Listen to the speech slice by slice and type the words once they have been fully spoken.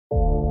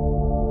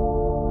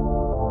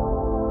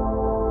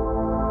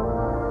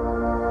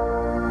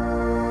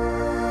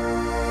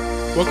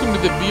Welcome to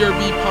the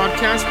VRB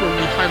podcast, where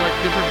we highlight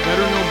different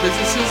better-known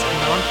businesses and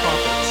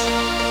nonprofits.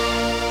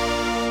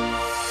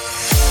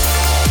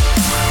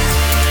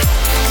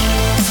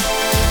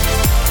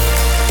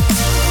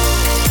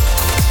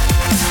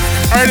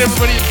 All right,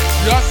 everybody,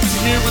 it's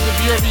Justin here with the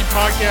VRB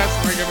podcast,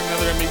 and I got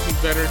another amazing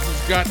veteran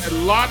who's got a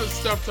lot of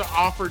stuff to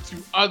offer to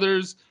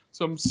others,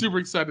 so I'm super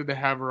excited to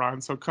have her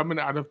on. So coming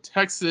out of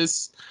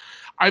Texas,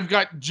 I've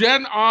got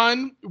Jen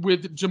on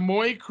with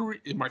Jemoy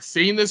Creative. Am I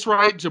saying this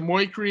right?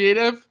 Jemoy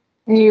Creative?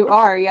 You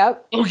are,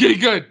 yep. Okay,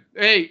 good.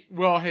 Hey,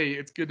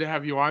 it's good to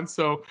have you on.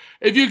 So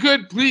if you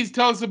could, please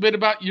tell us a bit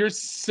about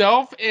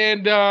yourself,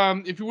 and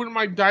if you wouldn't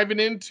mind diving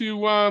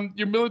into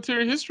your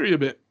military history a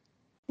bit.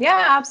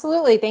 Yeah,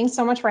 absolutely. Thanks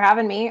so much for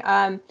having me.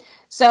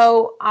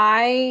 So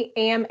I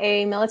am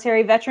a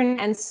military veteran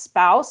and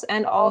spouse,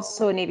 and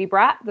also a Navy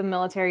brat. The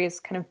military has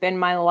kind of been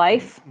my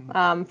life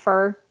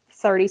for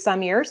 30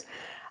 some years.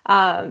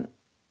 I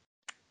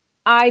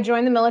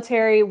joined the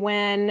military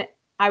when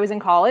I was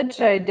in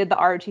college. I did the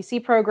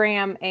ROTC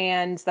program,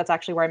 and that's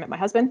actually where I met my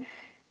husband.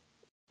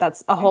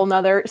 That's a whole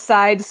nother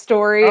side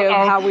story of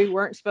how we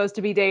weren't supposed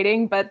to be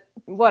dating, but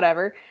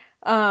whatever.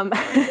 We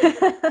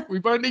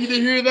might need to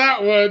hear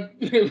that one.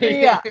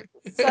 Yeah.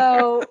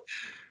 So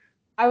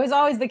I was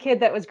always the kid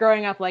that was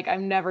growing up like,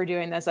 I'm never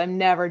doing this. I'm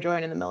never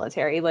joining the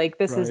military. Like,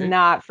 this is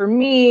not for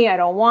me. I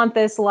don't want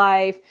this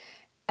life.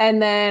 And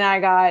then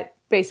I got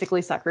basically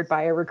suckered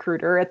by a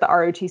recruiter at the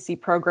ROTC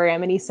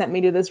program, and he sent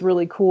me to this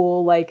really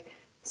cool, like,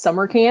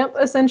 summer camp,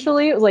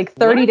 essentially. It was like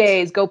 30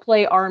 days, go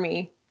play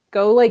Army.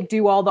 Go, like,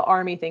 do all the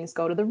Army things.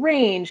 Go to the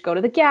range, go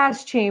to the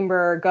gas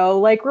chamber, go,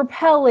 like,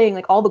 rappelling,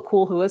 like, all the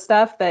cool hua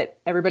stuff that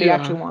everybody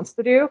actually wants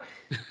to do.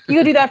 You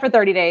go do that for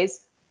 30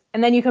 days,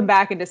 and then you come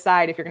back and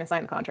decide if you're going to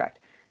sign the contract.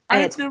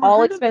 And it's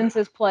all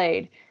expenses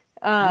paid.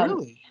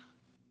 Really?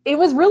 It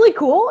was really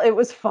cool. It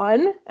was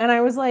fun. And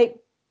I was like,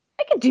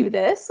 I could do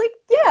this. Like,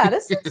 yeah,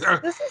 this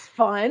is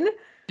fun.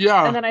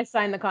 Yeah. And then I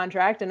signed the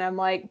contract, and I'm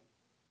like,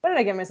 what did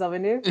I get myself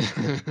into?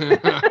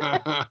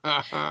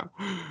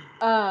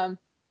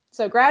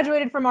 So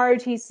graduated from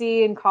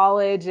ROTC in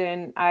college,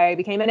 and I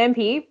became an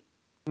MP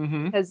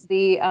because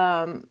the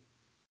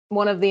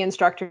one of the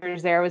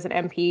instructors there was an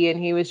MP, and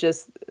he was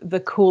just the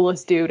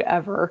coolest dude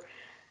ever.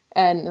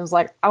 And it was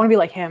like, I want to be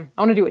like him.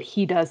 I want to do what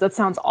he does. That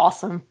sounds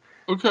awesome.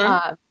 Okay.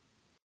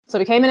 So I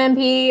became an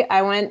MP.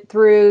 I went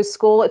through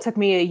school. It took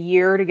me a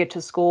year to get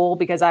to school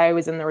because I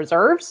was in the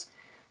reserves.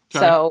 Okay.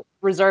 So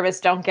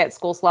reservists don't get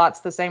school slots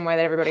the same way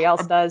that everybody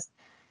else does.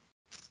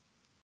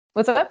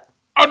 What's up?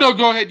 Oh, no,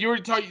 go ahead. You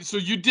already talking. So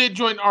you did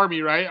join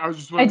Army, right? I was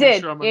just want to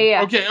make sure.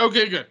 Yeah.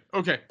 Okay, good.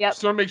 Okay. Yep.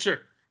 Just want to make sure.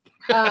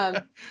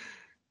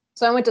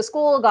 So I went to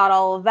school, got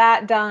all of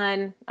that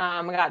done.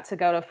 I got to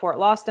go to Fort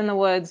Lost in the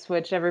Woods,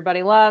 which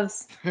everybody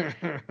loves.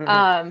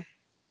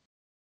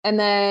 And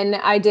then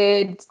I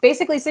did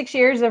basically 6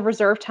 years of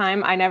reserve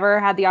time. I never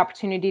had the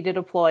opportunity to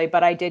deploy,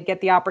 but I did get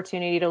the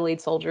opportunity to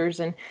lead soldiers,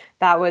 and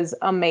that was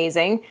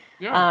amazing.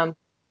 Yeah.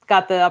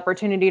 Got the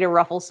opportunity to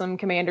ruffle some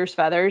commanders'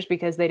 feathers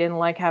because they didn't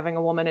like having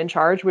a woman in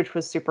charge, which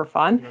was super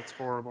fun. That's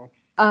horrible.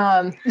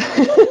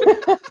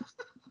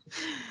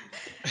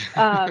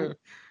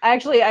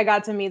 Actually, I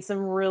got to meet some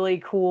really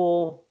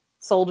cool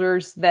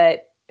soldiers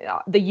that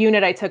the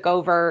unit I took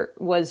over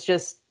was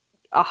just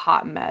a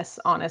hot mess,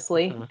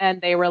 honestly.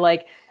 And they were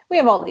like, we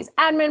have all these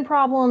admin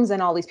problems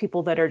and all these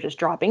people that are just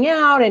dropping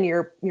out, and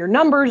your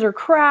numbers are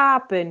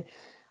crap. And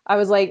I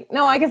was like,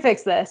 no, I can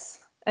fix this.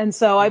 And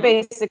so I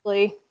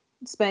basically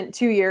spent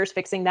 2 years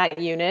fixing that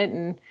unit,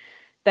 and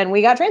then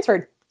we got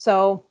transferred.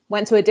 So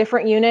went to a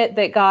different unit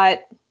that got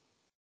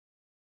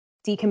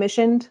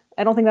decommissioned.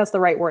 I don't think that's the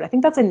right word. I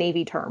think that's a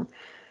Navy term.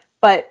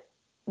 But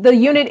the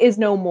unit is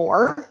no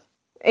more.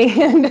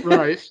 And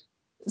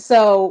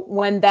so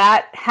when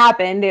that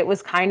happened, it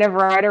was kind of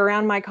right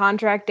around my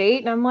contract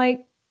date. And I'm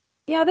like,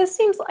 yeah, this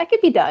seems like I could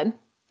be done.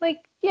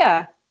 Like,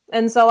 yeah.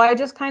 And so I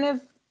just kind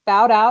of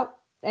bowed out.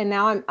 And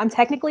now I'm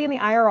technically in the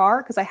IRR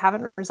because I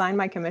haven't resigned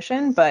my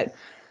commission. But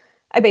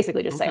I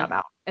basically just say I'm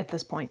out at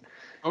this point.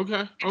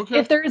 Okay.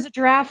 If there is a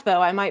draft,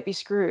 though, I might be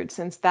screwed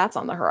since that's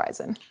on the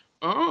horizon.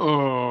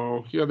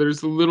 Oh, yeah,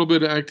 there's a little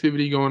bit of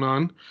activity going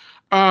on.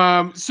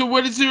 So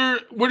what does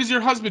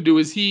your husband do?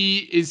 Is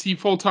he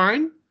full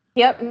time?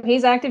 Yep,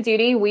 he's active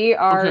duty. We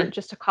are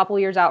just a couple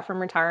years out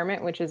from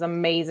retirement, which is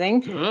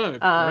amazing.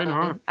 Good. Right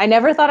on. I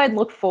never thought I'd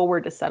look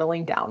forward to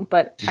settling down,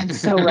 but I'm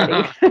so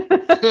ready.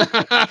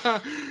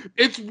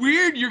 It's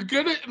weird.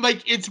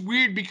 It's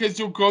weird because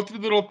you'll go through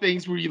little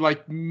things where you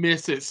like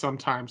miss it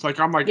sometimes. Like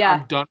I'm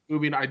done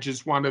moving. I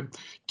just want to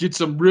get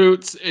some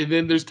roots. And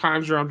then there's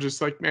times where I'm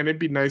just like, man, it'd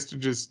be nice to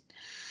just,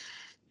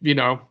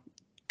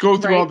 go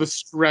through all the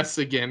stress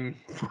again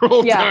for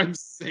old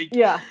time's sake.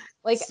 Yeah.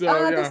 Like,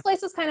 this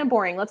place is kind of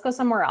boring. Let's go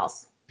somewhere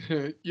else.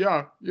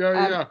 Yeah.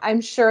 I'm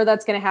sure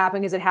that's going to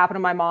happen because it happened to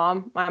my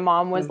mom. My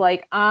mom was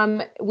like,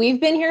 we've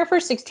been here for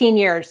 16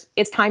 years.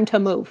 It's time to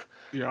move.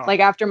 Yeah.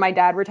 Like after my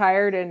dad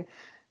retired, and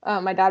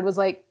my dad was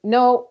like,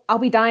 no, I'll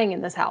be dying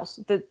in this house.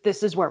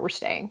 This is where we're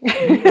staying.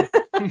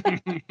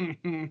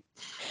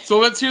 So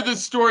let's hear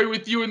this story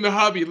with you and the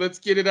hubby. Let's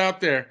get it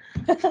out there.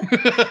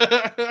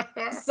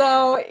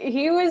 So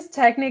he was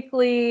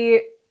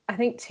technically, I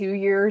think, 2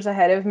 years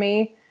ahead of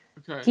me.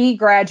 Okay. He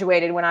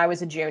graduated when I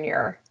was a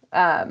junior.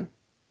 And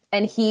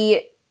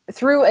he,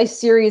 through a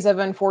series of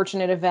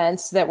unfortunate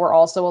events that were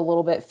also a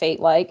little bit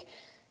fate-like,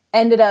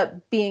 ended up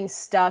being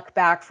stuck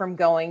back from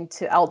going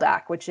to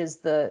LDAC, which is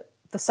the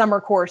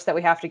summer course that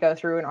we have to go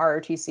through in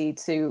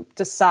ROTC to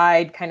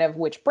decide kind of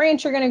which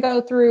branch you're going to go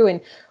through and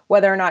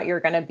whether or not you're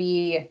going to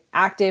be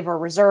active or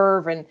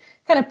reserve, and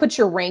kind of put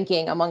your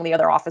ranking among the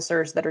other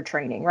officers that are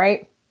training,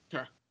 right?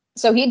 Okay.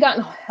 So he'd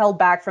gotten held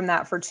back from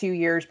that for 2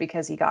 years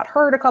because he got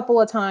hurt a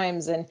couple of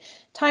times and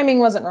timing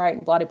wasn't right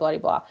and blah, blah, blah,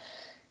 blah.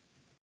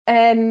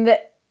 And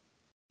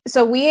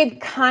so we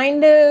had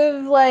kind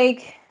of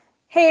like,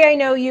 hey, I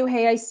know you.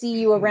 Hey, I see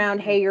you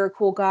around. Hey, you're a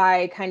cool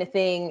guy kind of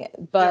thing.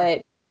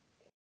 But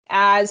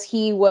as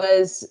he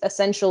was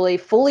essentially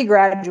fully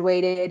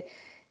graduated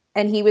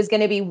and he was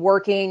going to be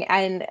working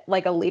in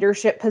like a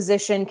leadership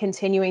position,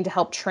 continuing to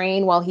help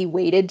train while he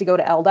waited to go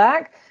to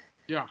LDAC.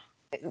 Yeah.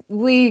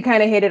 We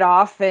kind of hit it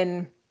off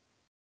and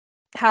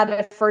had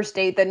a first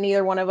date that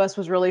neither one of us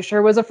was really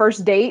sure was a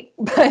first date,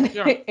 but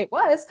it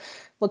was,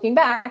 looking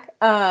back.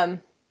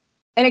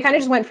 And it kind of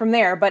just went from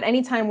there. But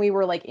anytime we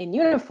were like in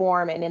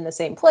uniform and in the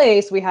same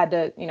place, we had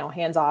to,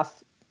 hands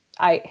off.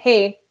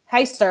 Hey,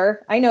 hi,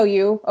 sir. I know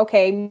you.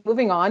 Okay,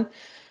 moving on.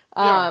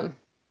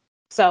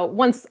 So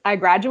once I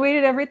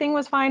graduated, everything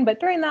was fine. But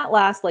during that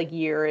last like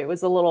year, it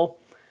was a little,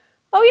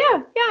 no,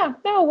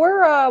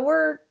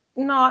 we're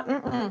not.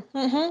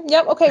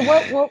 Yep. Okay.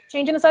 Well,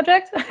 changing the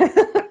subject.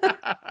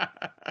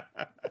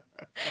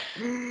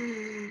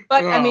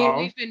 But I mean,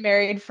 we've been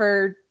married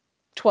for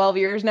 12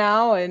 years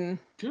now,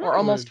 or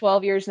almost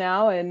 12 years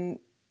now. And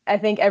I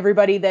think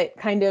everybody that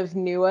kind of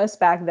knew us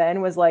back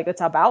then was like,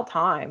 it's about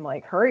time.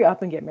 Like, hurry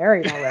up and get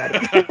married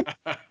already.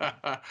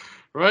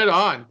 Right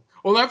on.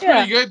 Well, that's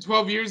pretty good.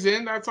 12 years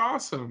in. That's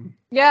awesome.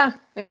 Yeah.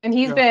 And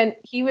he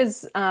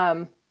was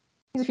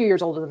he's a few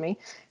years older than me.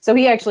 So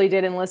he actually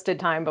did enlisted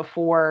time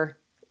before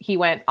he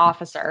went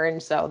officer.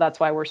 And so that's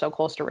why we're so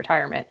close to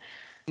retirement.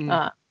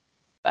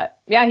 But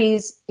yeah,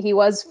 he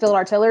was field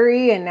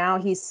artillery and now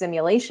he's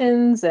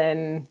simulations,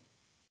 and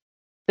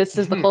this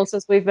is the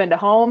closest we've been to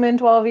home in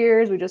 12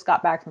 years. We just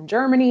got back from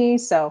Germany.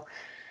 So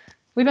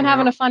we've been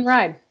having a fun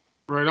ride.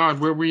 Right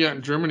on. Where were you at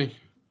in Germany?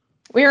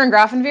 We were in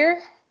Grafenwehr.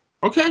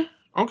 Okay.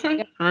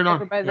 Yep, Right on.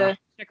 over by the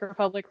Czech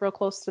Republic, real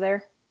close to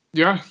there.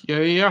 Yeah.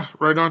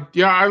 Right on.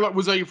 Yeah.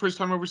 Was that your first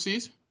time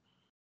overseas?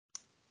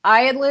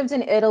 I had lived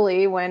in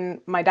Italy when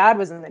my dad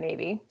was in the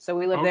Navy. So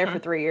we lived there for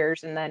 3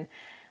 years, and then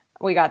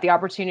we got the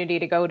opportunity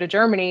to go to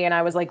Germany, and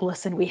I was like,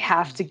 listen, we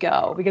have to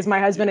go, because my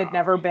husband had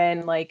never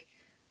been like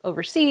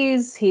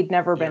overseas. He'd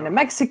never been to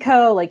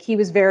Mexico. Like, he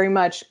was very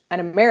much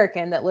an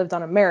American that lived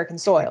on American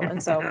soil.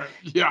 And so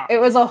it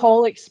was a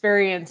whole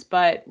experience,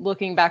 but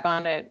looking back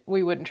on it,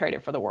 we wouldn't trade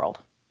it for the world.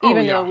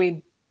 Even though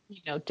we,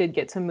 did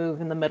get to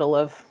move in the middle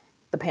of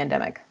the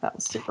pandemic. That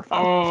was super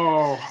fun.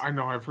 Oh, I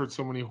know. I've heard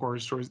so many horror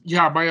stories.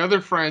 Yeah. My other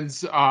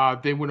friends,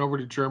 they went over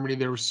to Germany.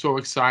 They were so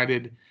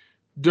excited.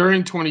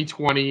 During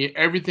 2020,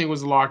 everything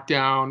was locked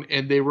down,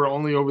 and they were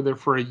only over there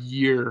for a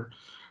year.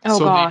 Oh,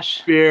 so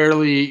gosh. They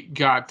barely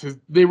got to.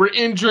 They were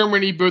in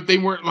Germany, but they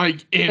weren't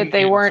like in. But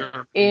they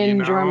weren't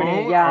in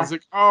Germany. Yeah. I was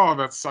like, oh,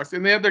 that sucks.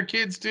 And they had their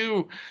kids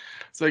too.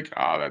 It's like,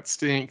 oh, that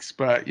stinks.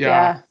 But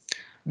yeah.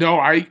 No,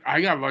 I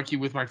got lucky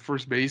with my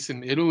first base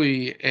in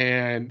Italy,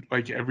 and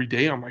like every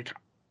day I'm like,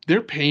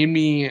 they're paying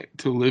me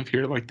to live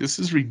here. Like, this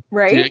is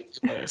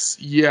ridiculous. Right?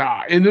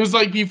 Yeah. And it was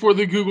like before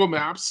the Google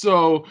Maps,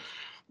 so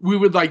we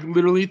would like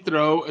literally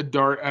throw a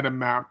dart at a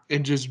map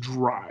and just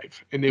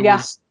drive, and it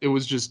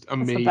was just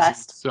amazing.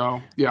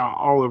 So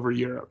all over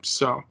Europe.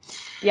 So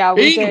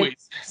we did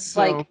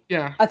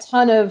a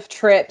ton of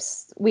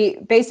trips. We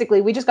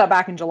just got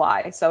back in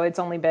July, so it's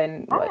only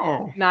been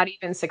not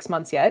even 6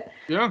 months yet.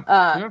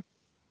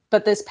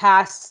 But this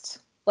past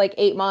like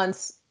 8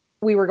 months,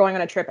 we were going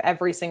on a trip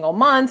every single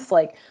month.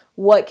 Like,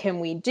 what can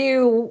we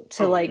do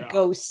to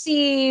go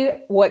see?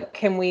 What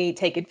can we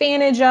take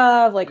advantage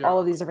of? Like all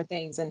of these different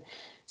things. And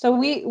so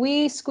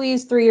we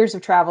squeezed 3 years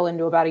of travel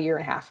into about a year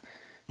and a half.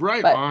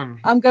 Right but on.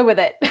 I'm good with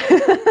it.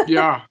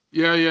 Yeah.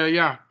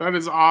 That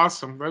is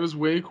awesome. That is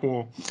way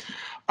cool.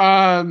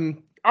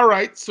 All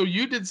right. So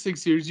you did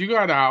 6 years. You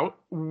got out.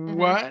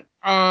 What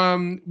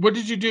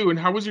did you do, and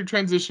how was your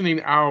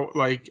transitioning out?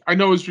 Like, I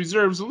know his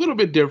reserve's a little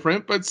bit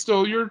different, but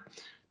still, you're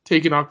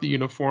taking off the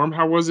uniform.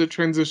 How was it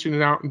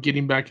transitioning out and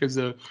getting back as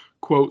a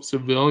quote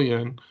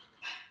civilian?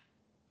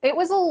 It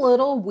was a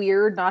little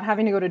weird not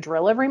having to go to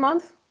drill every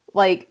month.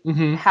 Like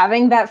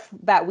having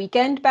that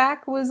weekend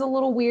back was a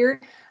little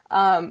weird.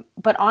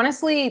 But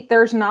honestly,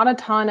 there's not a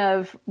ton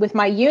of, with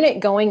my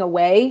unit going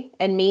away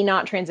and me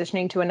not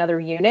transitioning to another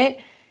unit,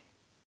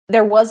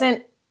 there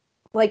wasn't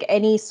like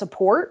any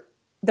support.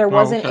 There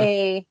wasn't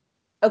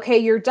okay,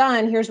 you're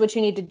done. Here's what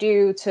you need to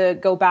do to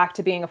go back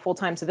to being a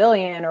full-time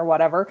civilian or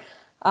whatever.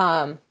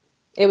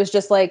 It was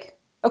just like,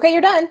 okay,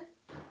 you're done.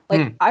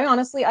 Like,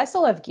 I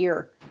still have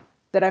gear.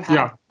 that I've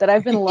had, that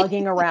I've been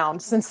lugging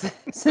around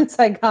since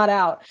I got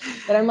out,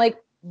 that I'm like,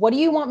 what do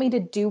you want me to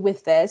do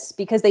with this?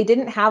 Because they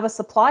didn't have a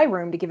supply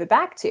room to give it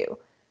back to.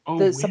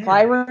 The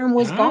supply room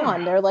was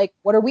gone. They're like,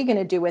 what are we going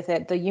to do with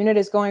it? The unit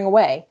is going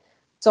away.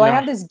 So I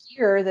have this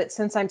gear that,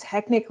 since I'm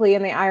technically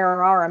in the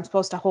IRR, I'm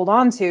supposed to hold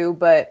on to,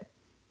 but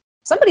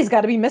somebody's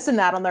got to be missing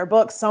that on their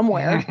book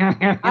somewhere.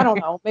 I don't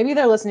know. Maybe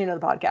they're listening to the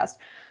podcast.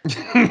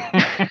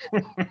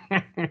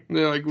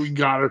 They're like, we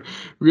got it.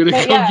 We're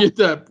going to go get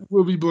that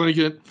whoopee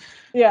blanket.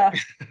 Yeah.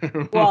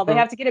 Well, they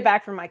have to get it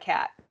back from my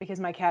cat, because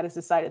my cat has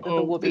decided that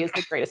the whoopee is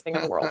the greatest thing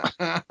in the world.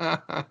 That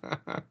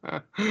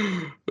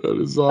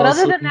is awesome. But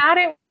other than that,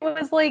 it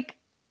was like,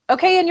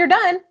 okay, and you're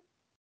done.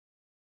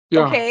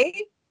 Yeah.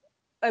 Okay.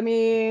 I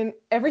mean,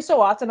 every so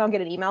often I'll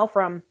get an email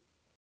from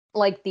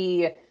like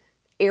the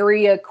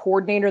area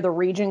coordinator, the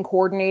region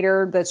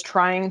coordinator that's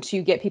trying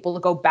to get people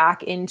to go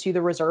back into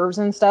the reserves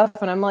and stuff.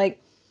 And I'm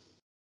like,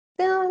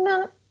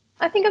 no,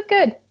 I think I'm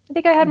good. I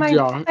think I had my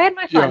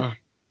fun.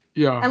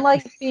 Yeah. I'm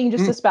like being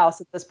just a spouse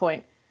at this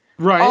point.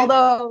 Right.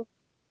 Although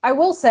I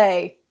will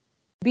say,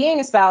 being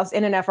a spouse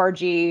in an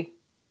FRG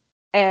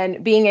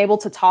and being able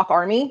to talk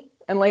Army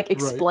and like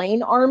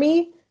explain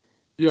Army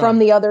from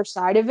the other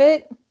side of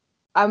it,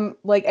 I'm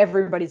like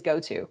everybody's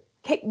go-to.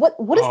 Okay, what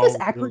does this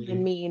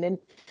acronym mean? And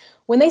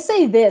when they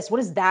say this, what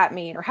does that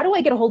mean? Or how do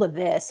I get a hold of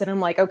this? And I'm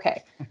like,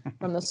 okay,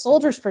 from the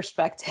soldier's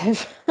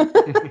perspective.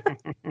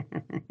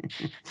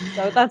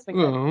 So that's been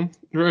good.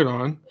 Right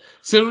on.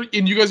 So,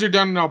 and you guys are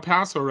down in El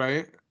Paso,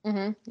 right?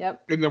 Mm-hmm.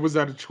 Yep. And was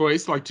that a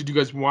choice? Like, did you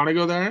guys want to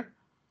go there?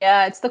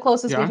 Yeah, it's the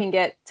closest we can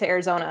get to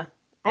Arizona,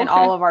 and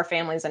all of our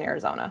families in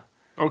Arizona.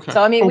 Okay.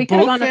 So I mean, we could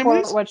have gone to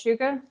Fort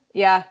Huachuca.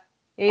 Yeah.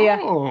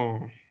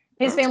 Oh.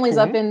 His family's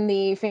up in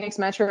the Phoenix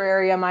metro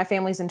area. My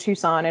family's in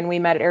Tucson, and we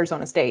met at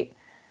Arizona State.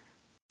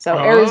 So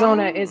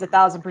Arizona is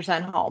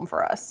 1,000% home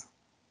for us.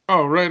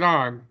 Oh, right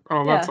on.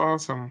 Oh, that's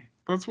awesome.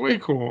 That's way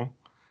cool.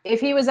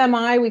 If he was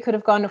MI, we could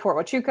have gone to Fort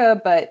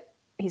Huachuca, but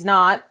he's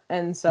not.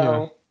 And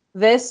so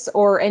this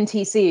or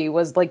NTC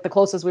was like the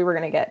closest we were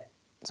going to get.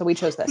 So we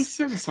chose this.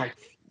 It's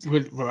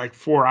like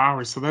 4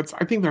 hours. So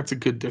I think that's a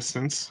good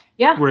distance.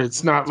 Yeah. Where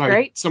it's not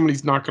like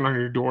somebody's knocking on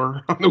your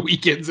door on the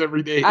weekends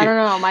every day. I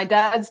don't know. My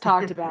dad's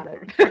talked about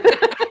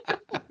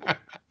it.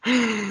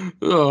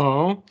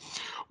 Oh.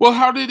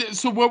 Well,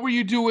 so what were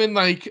you doing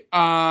like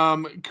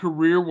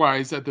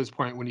career-wise at this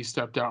point when you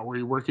stepped out? Were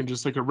you working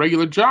just like a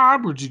regular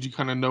job, or did you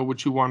kind of know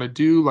what you want to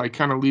do? Like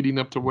kind of leading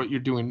up to what you're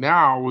doing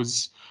now,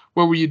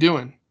 what were you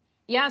doing?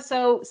 Yeah,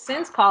 so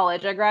since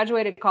college, I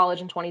graduated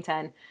college in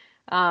 2010.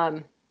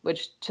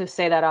 Which, to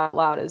say that out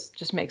loud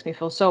just makes me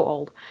feel so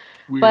old.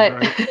 Weird,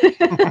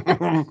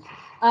 right?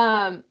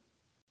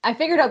 I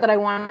figured out that I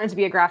wanted to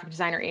be a graphic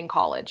designer in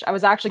college. I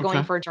was actually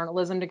going for a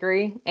journalism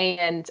degree,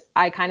 and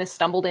I kind of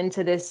stumbled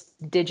into this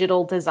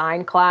digital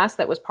design class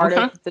that was part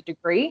of the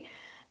degree,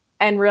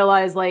 and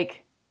realized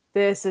like,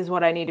 this is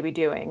what I need to be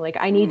doing. Like,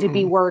 I need to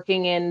be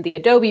working in the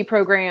Adobe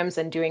programs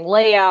and doing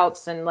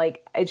layouts, and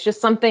like, it's just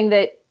something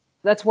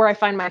that's where I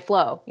find my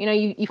flow. You know,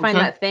 you find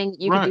that thing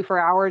you can do for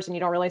hours and you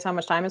don't realize how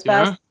much time has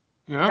passed.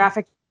 Yeah.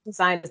 Graphic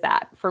design is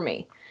that for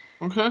me.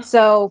 Okay.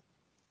 So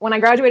when I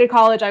graduated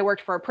college, I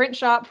worked for a print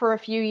shop for a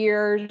few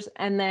years.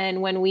 And then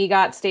when we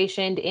got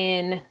stationed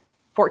in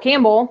Fort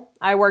Campbell,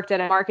 I worked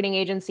at a marketing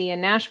agency in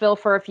Nashville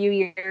for a few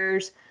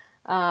years.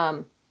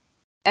 And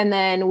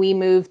then we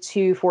moved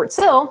to Fort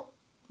Sill,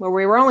 where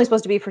we were only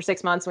supposed to be for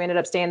 6 months. We ended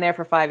up staying there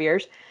for 5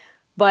 years.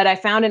 But I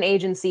found an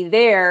agency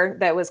there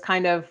that was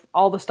kind of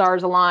all the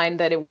stars aligned,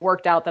 that it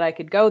worked out that I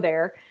could go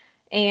there.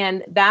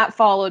 And that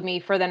followed me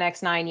for the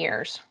next 9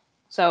 years.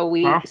 So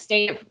we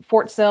stayed at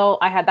Fort Sill.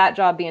 I had that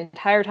job the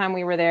entire time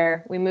we were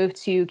there. We moved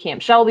to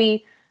Camp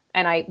Shelby,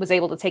 and I was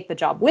able to take the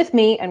job with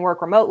me and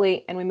work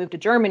remotely. And we moved to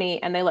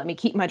Germany, and they let me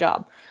keep my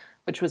job,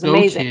 which was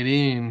amazing. No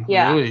kidding.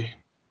 Yeah. Really?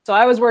 So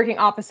I was working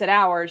opposite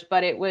hours,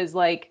 but it was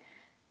like,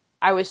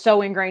 I was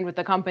so ingrained with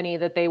the company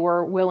that they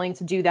were willing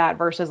to do that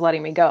versus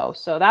letting me go.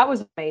 So that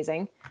was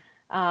amazing.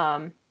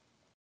 And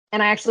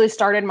I actually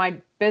started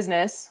my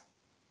business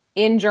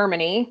in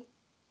Germany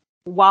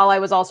while I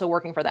was also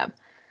working for them,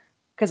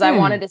 because I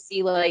wanted to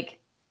see, like,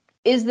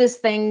 is this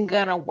thing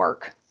going to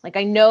work? Like,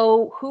 I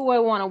know who I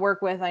want to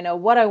work with. I know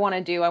what I want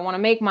to do. I want to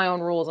make my own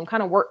rules. I'm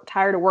kind of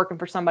tired of working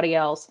for somebody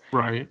else.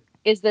 Right.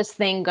 Is this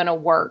thing going to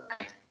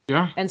work?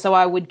 Yeah. And so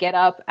I would get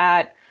up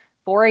at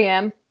 4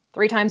 a.m.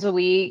 3 times a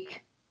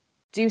week,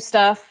 do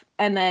stuff,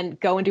 and then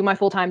go and do my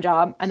full-time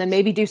job, and then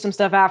maybe do some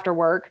stuff after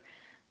work.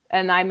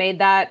 And I made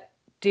that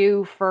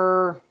do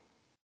for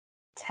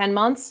 10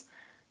 months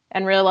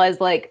and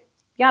realized, like,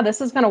 yeah, this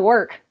is going to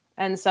work.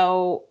 And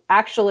so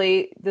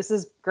actually, this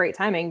is great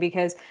timing,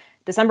 because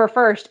December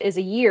 1st is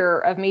a year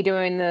of me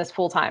doing this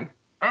full-time.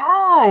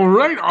 Oh,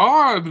 right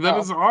on. That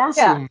is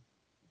awesome.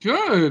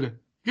 Yeah.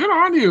 Good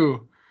on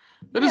you.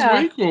 That is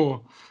way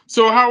cool.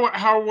 So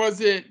how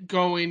was it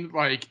going,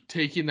 like,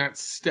 taking that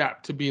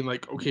step to being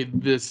like, okay,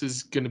 this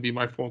is going to be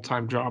my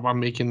full-time job. I'm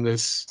making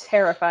this.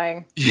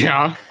 Terrifying.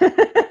 Yeah.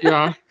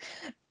 Yeah.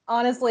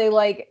 Honestly,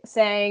 like,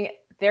 saying,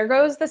 there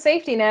goes the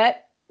safety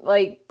net.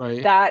 Like,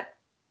 that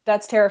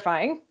that's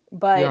terrifying,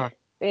 but Yeah.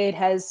 it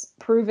has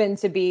proven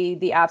to be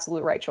the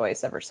absolute right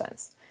choice ever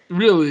since.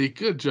 Really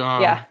good Yeah.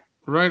 job.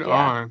 Right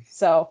Yeah. on.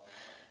 So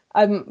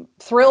I'm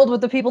thrilled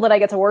with the people that I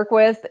get to work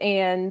with,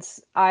 and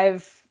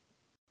I've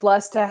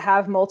blessed to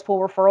have multiple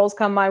referrals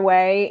come my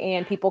way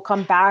and people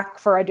come back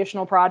for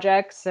additional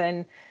projects.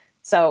 And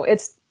so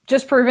it's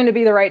just proven to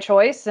be the right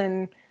choice.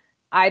 And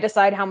I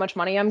decide how much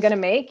money I'm going to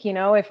make, how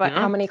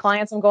Yeah. many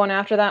clients I'm going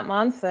after that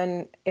month.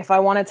 And if I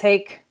want to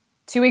take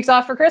 2 weeks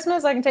off for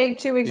Christmas, I can take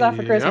 2 weeks off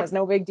for Christmas. Yep.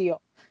 No big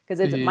deal, because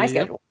it's my Yep.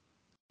 schedule.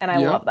 And I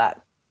Yep. love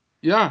that.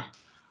 Yeah.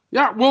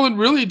 Yeah. Well, and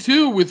really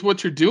too, with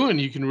what you're doing,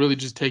 you can really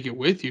just take it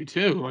with you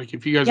too. Like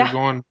if you guys are Yeah.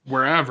 going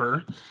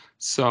wherever.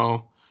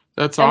 So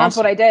that's And that's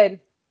what awesome. I did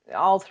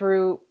all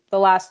through the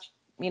last,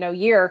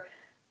 year.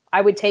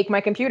 I would take my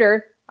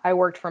computer. I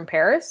worked from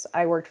Paris.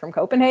 I worked from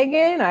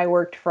Copenhagen. I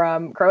worked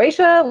from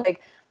Croatia.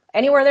 Like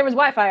anywhere there was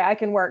Wi-Fi, I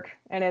can work,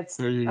 and it's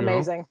There you go.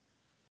 amazing.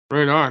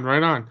 Right on,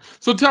 right on.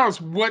 So tell us,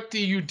 what do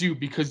you do?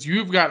 Because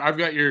I've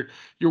got your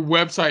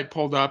website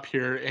pulled up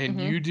here, and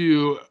Mm-hmm. you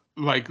do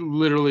like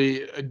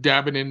literally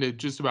dabbing into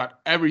just about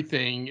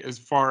everything as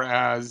far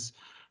as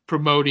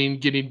promoting,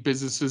 getting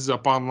businesses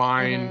up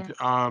online,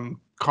 Mm-hmm.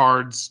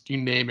 cards, you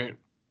name it.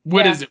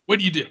 What Yeah. is it? What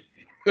do you do?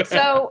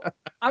 So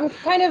I'm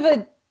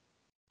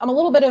a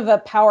little bit of a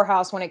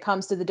powerhouse when it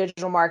comes to the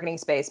digital marketing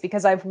space,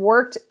 because I've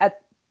worked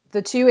at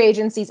the two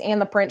agencies and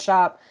the print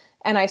shop.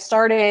 And I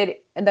started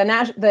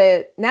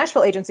the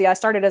Nashville agency. I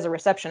started as a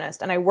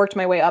receptionist, and I worked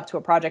my way up to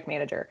a project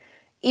manager.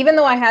 Even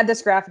though I had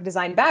this graphic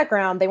design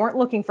background, they weren't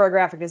looking for a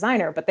graphic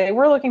designer, but they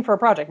were looking for a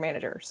project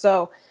manager.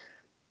 So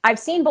I've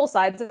seen both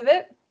sides of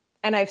it,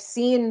 and I've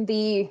seen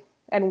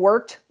and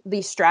worked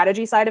the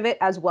strategy side of it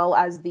as well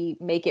as the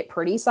make it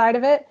pretty side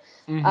of it.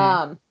 Mm-hmm.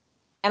 Um,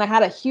 and I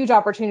had a huge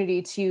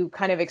opportunity to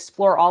kind of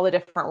explore all the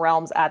different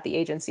realms at the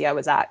agency I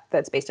was at,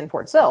 that's based in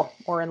Fort Sill,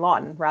 or in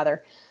Lawton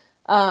rather.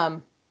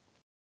 Um,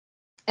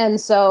 and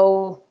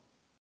so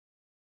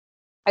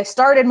I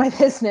started my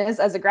business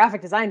as a graphic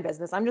design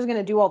business. I'm just going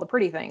to do all the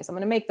pretty things. I'm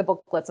going to make the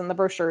booklets and the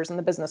brochures and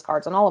the business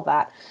cards and all of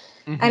that.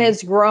 And Mm-hmm.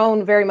 it's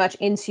grown very much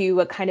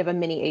into a kind of a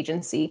mini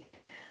agency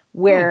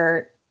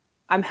where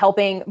I'm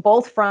helping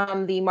both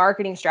from the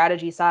marketing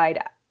strategy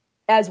side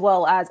as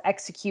well as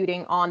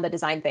executing on the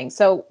design thing.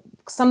 So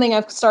something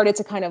I've started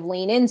to kind of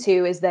lean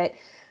into is that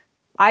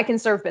I can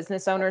serve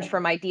business owners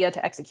from idea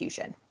to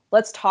execution.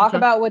 Let's talk Okay.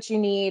 about what you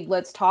need.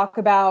 Let's talk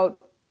about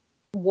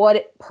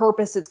what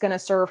purpose it's going to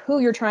serve, who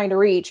you're trying to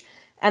reach,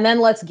 and then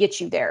let's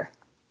get you there.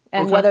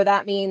 And Okay. whether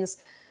that means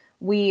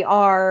we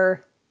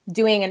are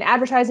doing an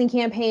advertising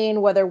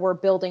campaign, whether we're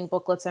building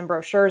booklets and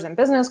brochures and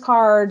business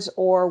cards,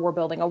 or we're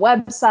building a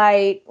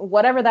website,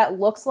 whatever that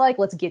looks like,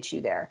 let's get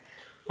you there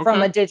from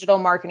Okay. a digital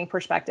marketing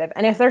perspective.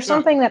 And if there's Yeah.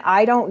 something that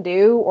I don't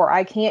do, or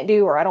I can't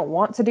do, or I don't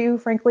want to do,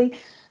 frankly,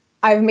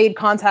 I've made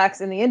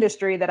contacts in the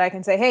industry that I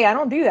can say, hey, I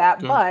don't do that,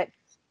 Good. but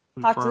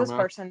talk to Refer this them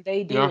out. person.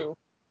 They Yeah. do.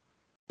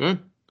 Good.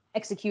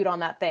 Execute on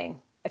that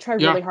thing. I try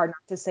Yeah. really hard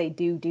not to say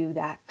do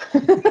that.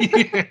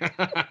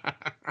 Yeah.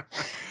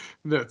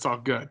 That's all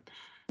good.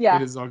 It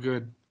Yeah. is all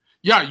good.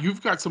 Yeah,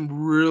 you've got some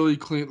really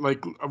clean,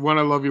 like when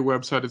I love your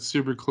website, it's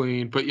super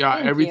clean. But yeah,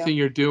 Thank you. everything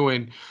you're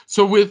doing.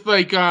 So with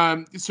like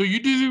so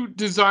you do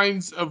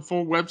designs of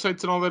full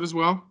websites and all that as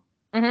well?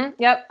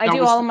 Yep. I That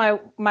do all was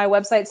of my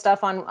website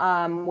stuff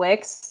on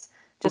Wix,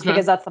 just okay.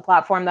 because that's the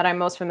platform that I'm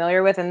most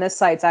familiar with. And this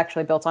site's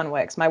actually built on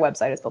Wix. My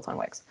website is built on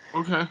Wix,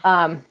 Okay.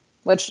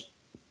 which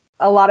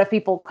a lot of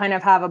people kind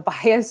of have a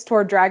bias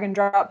toward drag and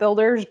drop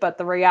builders, but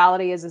the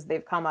reality is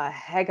they've come a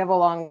heck of a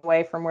long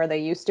way from where they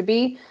used to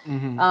be.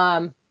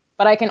 Mm-hmm.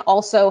 But I can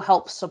also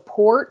help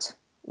support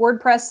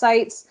WordPress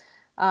sites.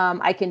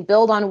 I can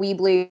build on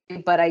Weebly,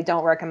 but I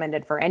don't recommend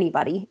it for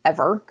anybody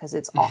ever because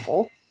it's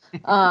awful.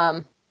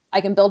 I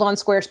can build on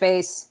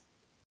Squarespace.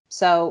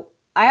 So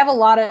I have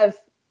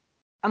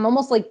I'm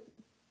almost like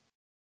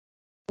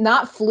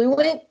not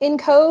fluent in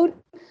code,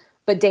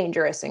 but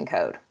dangerous in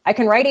code. I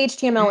can write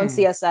HTML and Mm.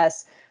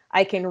 CSS.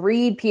 I can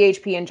read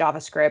PHP and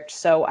JavaScript.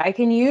 So I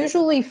can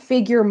usually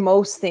figure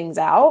most things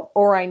out,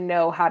 or I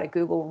know how to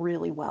Google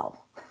really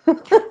well.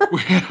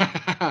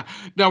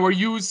 Now, were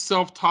you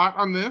self-taught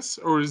on this,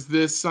 or is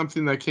this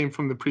something that came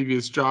from the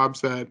previous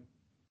jobs that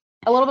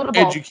A little bit of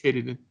both.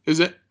 educated in? Is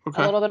it? A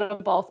Okay. little bit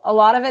of both. A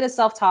lot of it is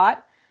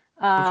self-taught.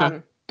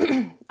 Okay.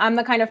 Um, I'm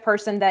the kind of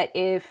person that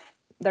if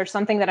there's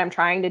something that I'm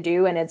trying to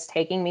do and it's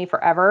taking me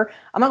forever,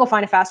 I'm gonna go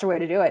find a faster way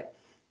to do it.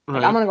 Like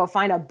I'm Right. gonna go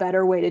find a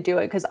better way to do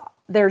it because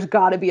there's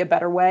got to be a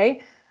better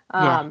way.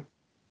 Yeah.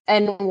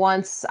 And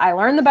once I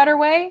learn the better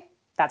way,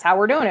 that's how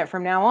we're doing it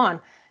from now on.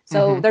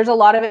 So Mm-hmm. there's a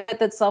lot of it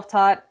that's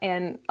self-taught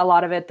and a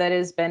lot of it that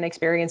has been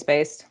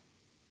experience-based.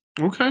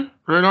 Okay.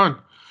 Right on.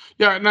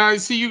 Yeah. Now I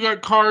see you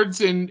got cards,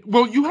 and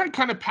well, you had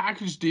kind of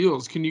package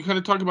deals. Can you kind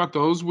of talk about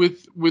those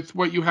with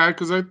what you had?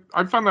 Because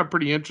I found that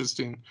pretty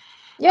interesting.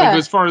 Like Yeah.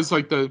 as far as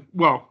like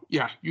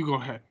yeah, you go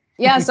ahead.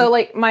 Yeah, so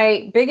like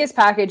my biggest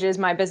package is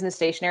my business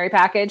stationery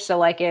package. So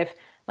like if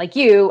like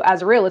you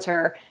as a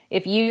realtor,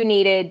 if you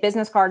needed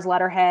business cards,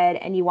 letterhead,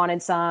 and you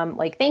wanted some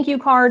like thank you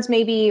cards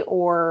maybe,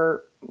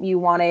 or you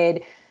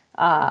wanted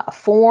a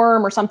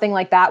form or something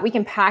like that, we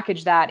can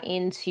package that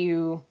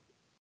into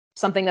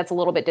something that's a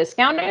little bit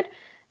discounted.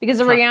 Because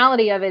the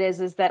reality of it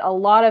is that a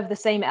lot of the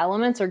same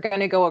elements are going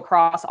to go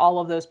across all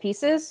of those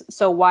pieces.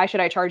 So why should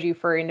I charge you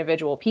for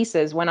individual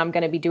pieces when I'm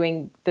going to be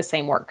doing the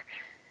same work?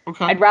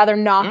 Okay. I'd rather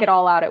knock it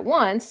all out at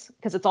once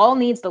because it all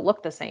needs to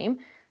look the same.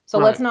 So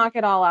let's knock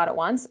it all out at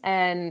once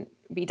and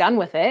be done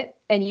with it.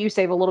 And you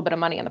save a little bit of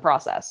money in the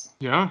process.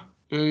 Yeah.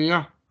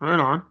 Yeah. Right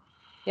on.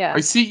 Yeah. I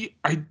see.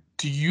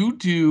 Do you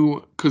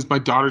do, because my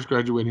daughter's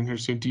graduating here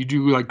soon, do you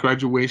do like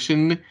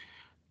graduation,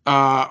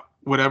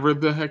 whatever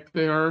the heck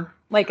they are?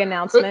 Like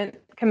commencement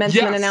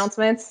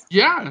announcements?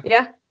 Yeah.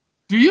 Yeah.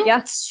 Do you?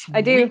 Yeah,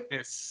 I do.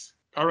 Sweetness.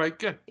 All right,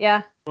 good.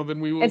 Yeah. Well, then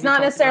we will. It's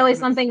not necessarily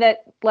something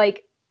that,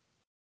 like,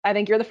 I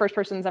think you're the first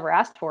person that's ever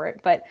asked for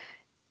it, but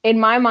in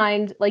my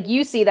mind, like,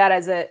 you see that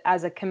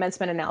as a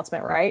commencement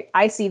announcement, right?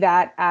 I see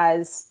that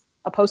as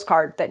a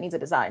postcard that needs a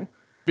design.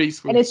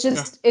 Basically. And it's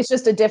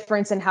just a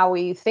difference in how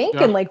we think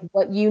and like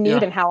what you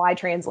need and how I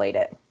translate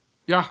it.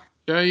 Yeah.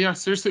 Yeah.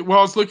 Seriously. Well,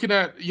 I was looking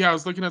at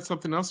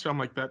something else here. I'm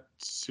like, that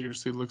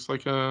seriously looks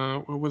like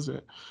what was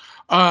it?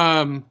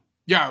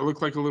 Yeah, it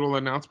looked like a little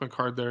announcement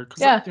card there.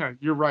 Yeah,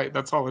 you're right.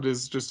 That's all it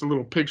is. Just a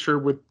little picture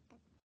with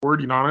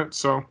wording on it.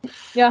 So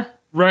yeah.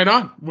 Right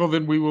on. Well,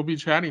 then we will be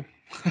chatting.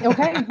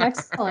 Okay,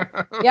 excellent.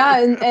 Yeah,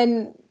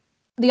 and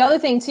the other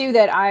thing too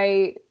that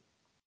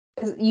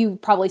you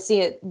probably see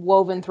it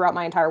woven throughout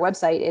my entire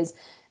website is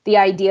the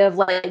idea of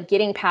like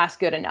getting past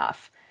good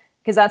enough.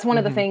 Because that's one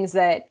of the things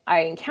that I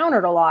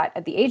encountered a lot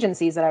at the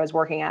agencies that I was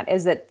working at,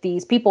 is that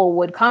these people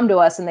would come to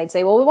us and they'd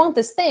say, well, we want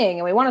this thing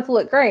and we want it to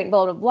look great,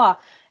 blah, blah, blah.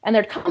 And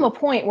there'd come a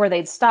point where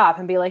they'd stop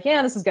and be like,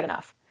 yeah, this is good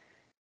enough.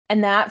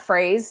 And that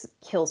phrase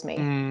kills me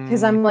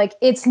because I'm like,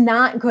 it's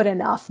not good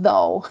enough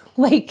though.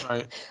 Like,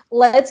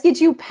 let's get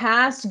you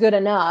past good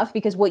enough,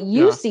 because what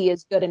you see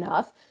is good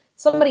enough.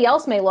 Somebody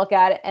else may look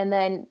at it, and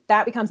then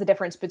that becomes the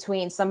difference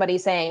between somebody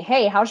saying,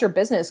 hey, how's your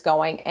business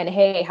going? And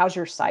hey, how's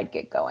your side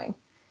gig going?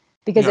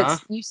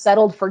 Because you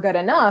settled for good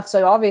enough.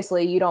 So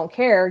obviously you don't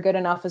care. Good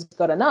enough is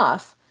good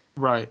enough.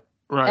 Right.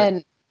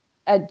 And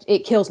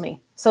it kills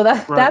me. So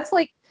that's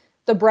like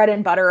the bread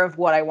and butter of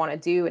what I want to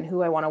do and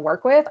who I want to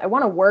work with. I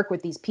want to work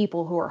with these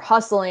people who are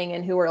hustling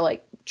and who are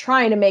like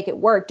trying to make it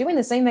work, doing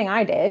the same thing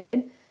I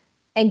did,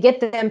 and get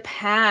them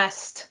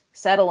past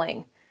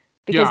settling,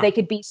 because they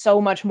could be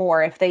so much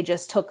more if they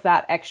just took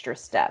that extra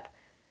step.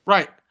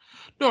 Right.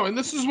 No, and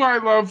this is why I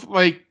love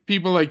like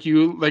people like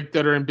you, like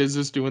that are in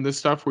business doing this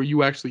stuff where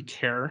you actually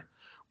care.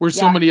 Where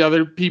so many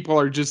other people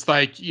are just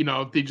like,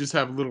 they just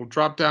have a little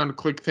drop down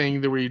click thing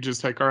where you're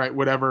just like, all right,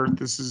 whatever.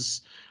 This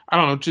is, I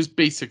don't know, just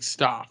basic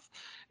stuff.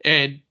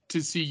 And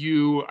to see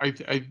you,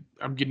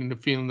 I'm getting the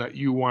feeling that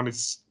you want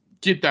to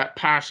get that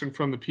passion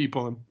from the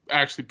people and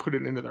actually put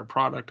it into their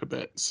product a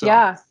bit. So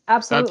yeah,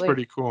 absolutely. That's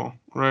pretty cool.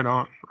 Right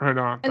on. And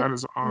that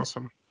is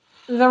awesome.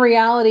 The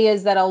reality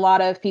is that a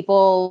lot of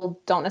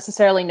people don't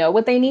necessarily know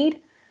what they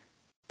need.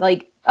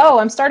 Like, oh,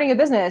 I'm starting a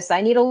business.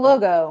 I need a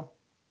logo.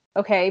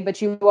 Okay,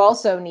 but you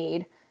also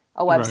need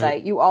a website.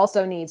 Right. You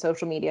also need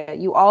social media.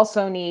 You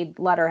also need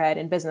letterhead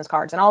and business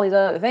cards and all these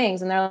other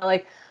things. And they're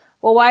like,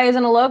 well, why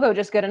isn't a logo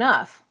just good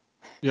enough?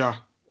 Yeah.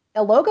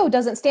 A logo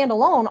doesn't stand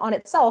alone on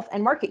itself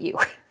and market you.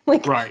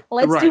 Like,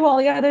 let's do all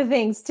the other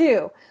things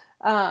too.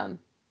 And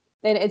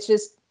it's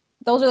just,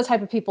 those are the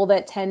type of people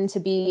that tend to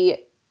be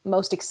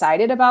most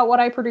excited about what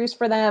I produce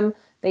for them.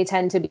 They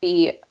tend to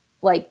be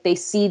like, they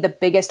see the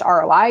biggest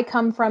ROI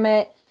come from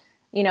it.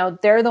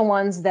 They're the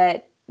ones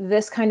that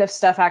this kind of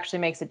stuff actually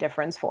makes a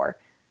difference for.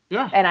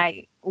 Yeah. And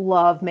I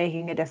love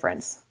making a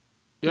difference.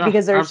 Yeah,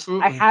 because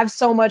absolutely. I have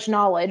so much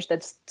knowledge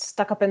that's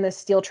stuck up in this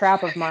steel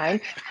trap of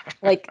mine.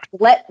 Like,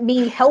 let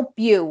me help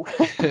you.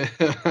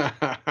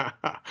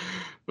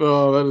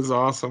 Oh, that is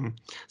awesome.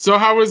 So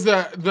how was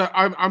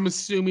I'm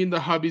assuming the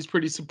hubby's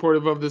pretty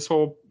supportive of this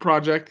whole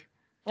project?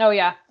 Oh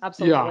yeah,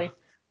 absolutely.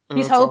 Yeah.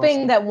 He's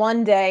hoping that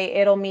one day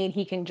it'll mean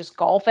he can just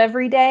golf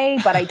every day,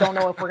 but I don't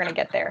know if we're going to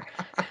get there.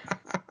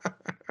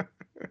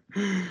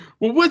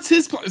 Well, what's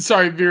his plan?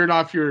 Sorry, veering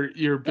off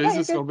your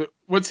business a little bit.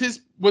 What's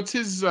his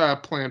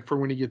plan for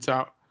when he gets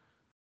out?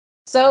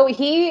 So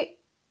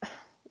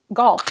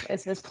golf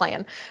is his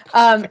plan.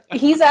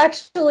 He's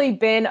actually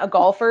been a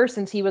golfer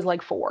since he was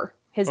like 4.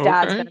 His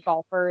dad's been a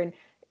golfer, and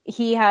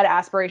he had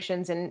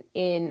aspirations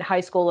in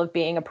high school of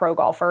being a pro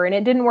golfer, and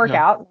it didn't work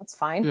out. That's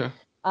fine. Yeah.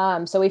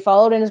 So he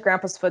followed in his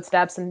grandpa's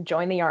footsteps and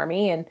joined the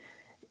Army, and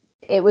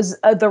it was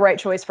the right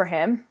choice for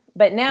him.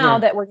 But now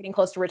that we're getting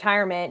close to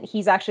retirement,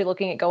 he's actually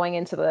looking at going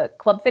into the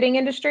club fitting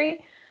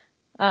industry,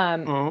 being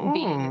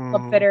a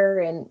club fitter,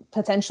 and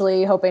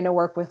potentially hoping to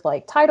work with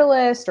like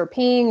Titleist or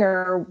Ping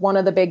or one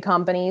of the big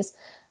companies,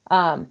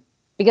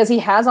 because he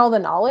has all the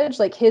knowledge.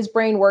 Like, his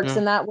brain works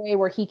in that way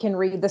where he can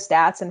read the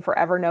stats and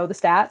forever know the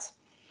stats.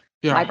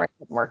 Yeah. My brain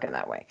doesn't work in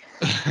that way.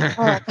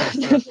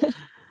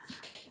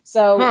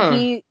 So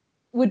he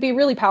would be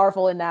really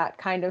powerful in that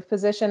kind of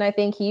position. I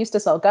think he used to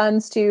sell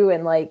guns too.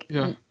 And like,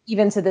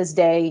 even to this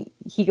day,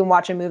 he can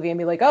watch a movie and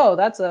be like, oh,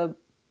 that's a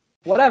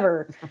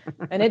whatever.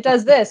 And it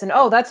does this. And,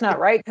 oh, that's not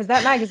right because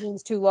that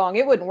magazine's too long.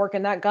 It wouldn't work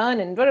in that gun.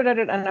 And,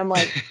 and I'm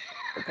like,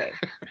 okay,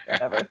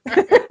 whatever.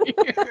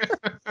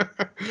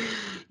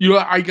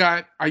 I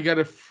got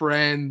a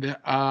friend,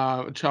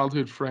 a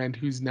childhood friend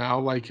who's now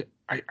like,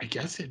 I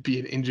guess it'd be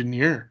an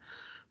engineer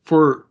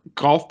for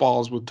golf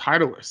balls with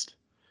Titleist.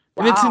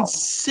 And it's Wow.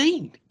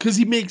 insane because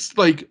he makes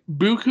like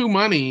buku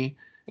money.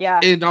 Yeah.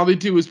 And all they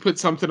do is put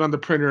something on the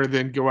printer and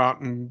then go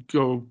out and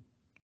go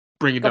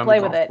bring it down the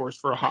golf course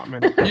for a hot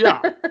minute.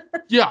 Yeah.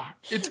 Yeah.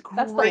 It's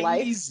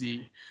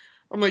crazy.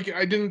 I'm like,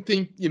 I didn't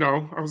think,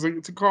 I was like,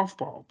 it's a golf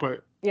ball,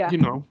 but you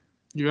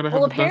gotta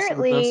have the best of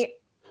the best.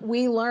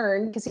 We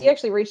learned, because he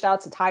actually reached out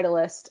to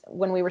Titleist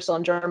when we were still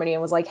in Germany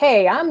and was like,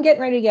 hey, I'm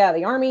getting ready to get out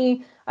of the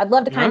Army. I'd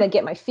love to kind of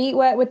get my feet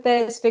wet with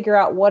this, figure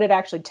out what it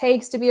actually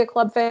takes to be a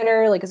club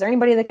fitter. Like, is there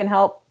anybody that can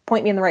help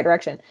point me in the right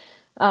direction?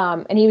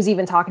 And he was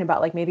even talking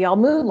about like, maybe I'll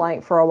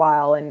moonlight for a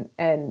while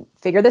and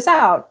figure this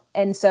out.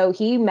 And so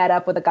he met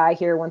up with a guy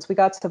here once we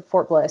got to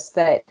Fort Bliss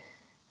that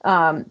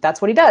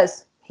that's what he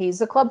does.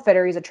 He's a club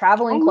fitter. He's a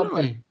traveling club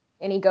fitter.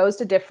 And he goes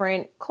to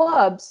different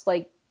clubs,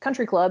 like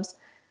country clubs,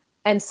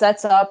 and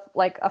sets up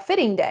like a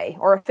fitting day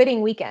or a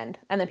fitting weekend.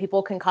 And then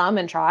people can come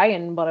and try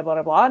and blah, blah,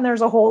 blah, blah. And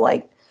there's a whole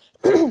like,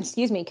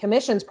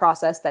 commissions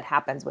process that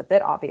happens with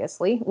it,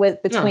 obviously,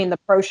 between the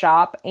pro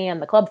shop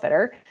and the club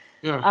fitter.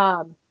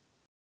 Yeah.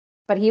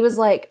 But he was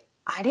like,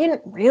 I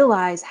didn't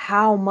realize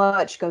how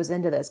much goes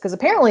into this. Because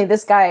apparently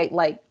this guy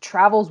like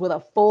travels with a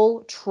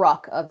full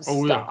truck of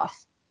stuff. Yeah.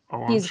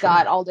 Oh, he's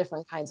got all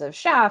different kinds of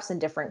shafts and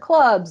different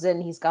clubs,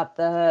 and he's got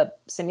the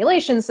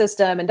simulation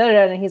system and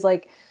and he's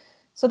like,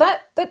 so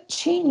that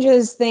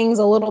changes things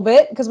a little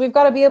bit because we've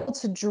got to be able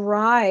to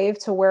drive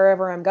to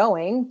wherever I'm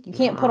going. You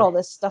can't put all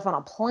this stuff on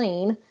a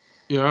plane.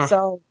 Yeah.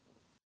 So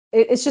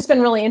it's just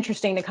been really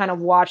interesting to kind of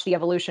watch the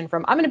evolution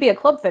from I'm going to be a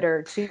club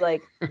fitter to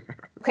like,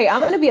 okay,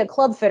 I'm going to be a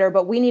club fitter,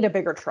 but we need a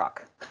bigger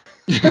truck.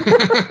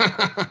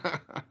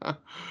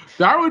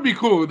 That would be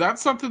cool.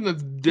 That's something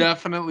that's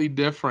definitely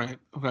different.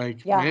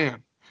 Like,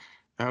 man,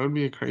 that would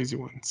be a crazy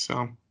one.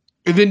 So,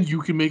 and then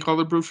you can make all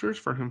the brochures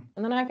for him.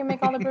 And then I can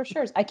make all the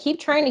brochures. I keep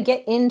trying to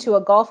get into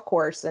a golf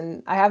course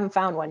and I haven't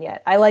found one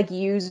yet. I like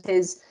use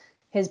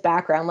his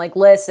background. Like,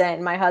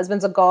 listen, my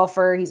husband's a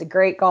golfer. He's a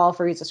great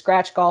golfer. He's a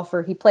scratch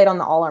golfer. He played on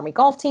the All Army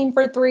golf team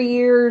for 3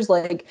 years.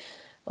 Like,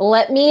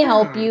 let me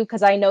help you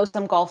because I know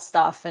some golf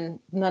stuff and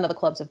none of the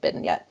clubs have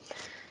bidden yet.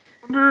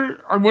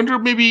 I wonder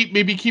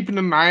maybe keeping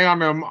an eye on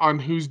them on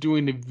who's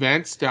doing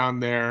events down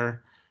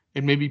there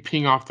and maybe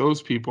ping off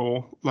those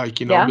people. Like,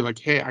 be like,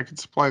 hey, I can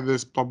supply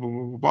this blah, blah,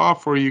 blah, blah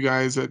for you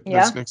guys at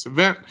this next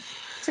event.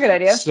 It's a good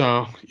idea.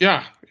 So,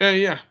 yeah.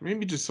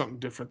 Maybe just something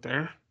different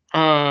there.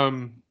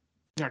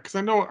 Yeah, because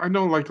I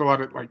know like a lot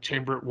of like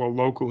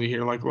locally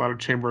here, like a lot of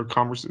chamber of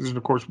commerce and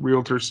of course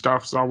realtor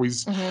stuff is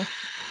always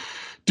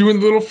doing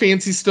little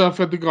fancy stuff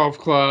at the golf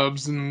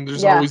clubs, and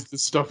there's always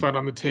this stuff out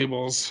on the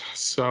tables.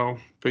 So,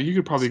 but you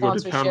could probably go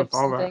to town with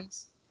all that.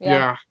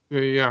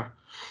 Yeah.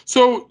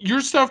 So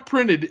your stuff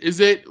printed, is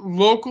it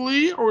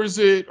locally or is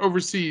it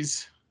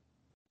overseas?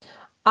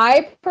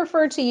 I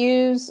prefer to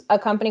use a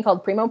company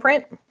called Primo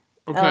Print.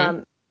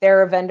 Okay.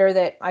 They're a vendor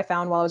that I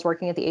found while I was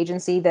working at the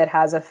agency that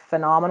has a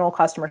phenomenal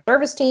customer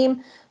service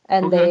team,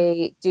 and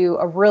they do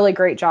a really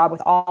great job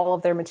with all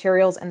of their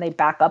materials, and they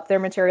back up their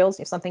materials.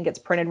 If something gets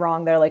printed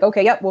wrong, they're like,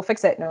 okay, yep, we'll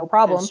fix it. No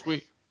problem. Oh,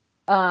 sweet.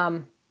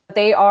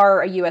 They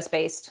are a US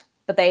based,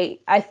 but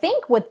I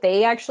think what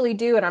they actually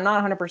do, and I'm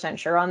not 100%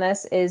 sure on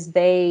this, is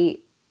they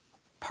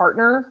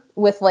partner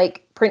with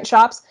like print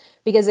shops,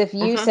 because if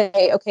you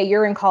say, okay,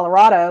 you're in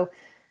Colorado,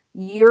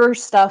 your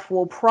stuff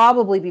will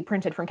probably be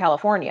printed from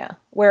California.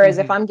 Whereas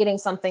if I'm getting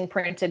something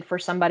printed for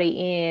somebody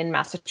in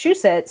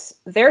Massachusetts,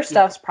 their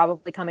stuff's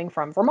probably coming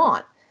from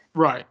Vermont.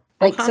 Right.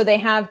 Like, so they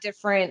have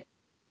different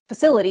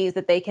facilities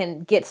that they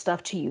can get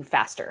stuff to you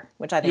faster,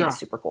 which I think is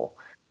super cool.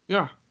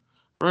 Yeah.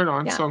 Right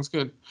on. Yeah. Sounds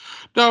good.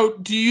 Now,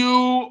 do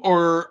you,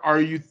 or are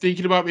you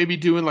thinking about maybe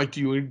doing like,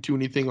 do you do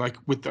anything like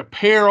with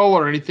apparel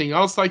or anything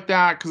else like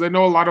that? Because I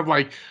know a lot of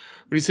like,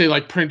 when you say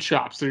like print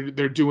shops,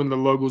 they're doing the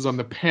logos on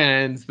the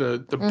pens, the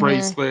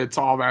bracelets,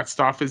 all that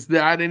stuff. Is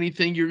that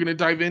anything you're going to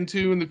dive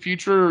into in the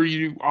future, or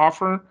you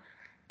offer?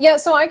 Yeah,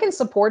 so I can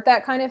support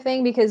that kind of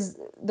thing, because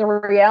the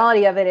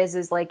reality of it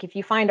is like, if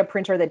you find a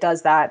printer that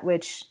does that,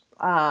 which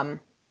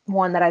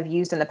one that I've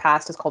used in the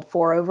past is called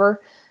 4over.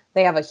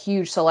 They have a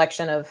huge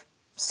selection of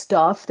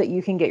stuff that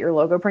you can get your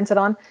logo printed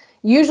on.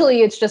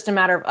 Usually it's just a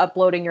matter of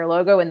uploading your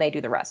logo and they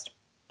do the rest.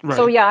 Right.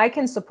 So yeah, I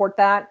can support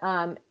that.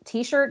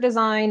 T-shirt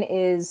design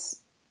is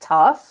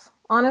tough,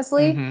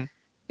 honestly,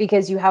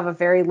 because you have a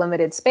very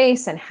limited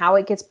space, and how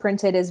it gets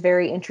printed is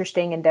very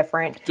interesting and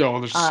different. Oh,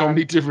 there's so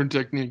many different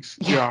techniques.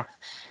 Yeah.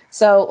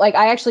 So like,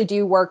 I actually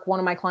do work, one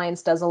of my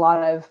clients does a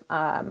lot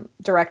of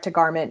direct to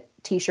garment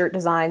T-shirt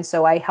design.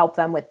 So I help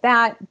them with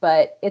that,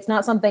 but it's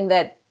not something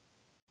that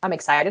I'm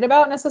excited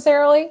about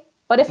necessarily.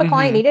 But if a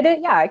client needed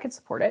it, yeah, I could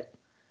support it.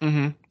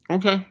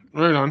 Okay.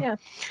 Right on. Yeah.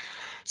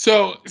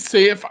 So,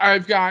 say if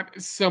I've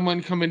got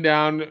someone coming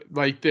down,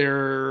 like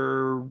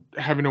they're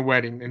having a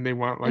wedding and they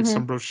want like Mm-hmm.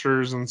 some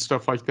brochures and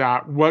stuff like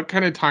that, what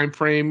kind of time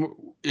frame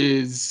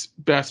is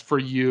best for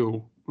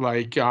you?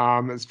 Like,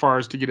 as far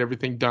as to get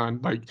everything done,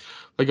 like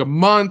a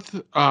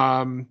month,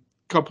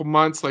 couple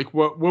months, like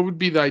what would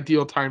be the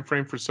ideal time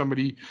frame for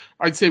somebody?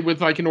 I'd say with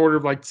like an order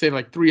of like say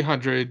like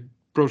 300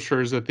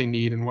 brochures that they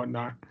need and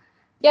whatnot.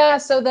 Yeah,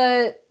 so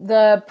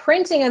the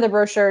printing of the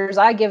brochures,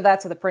 I give that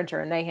to the printer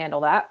and they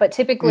handle that. But Mm-hmm.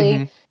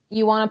 typically,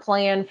 you want to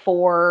plan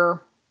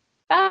for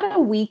about a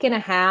week and a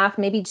half,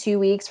 maybe 2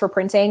 weeks for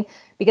printing,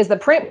 because the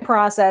print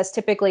process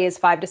typically is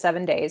 5 to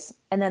 7 days,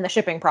 and then the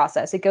shipping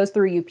process, it goes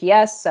through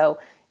UPS, so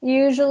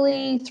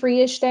usually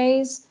 3-ish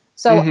days.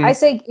 So I Mm-hmm.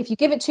 say if you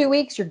give it 2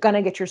 weeks, you're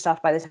gonna get your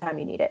stuff by the time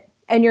you need it,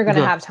 and you're gonna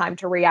Okay. have time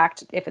to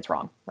react if it's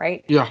wrong,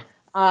 right? Yeah.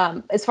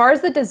 As far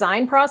as the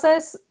design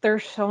process,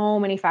 there's so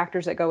many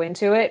factors that go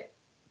into it,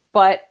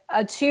 but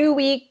a 2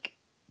 week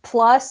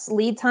plus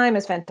lead time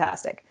is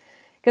fantastic.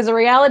 Because the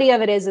reality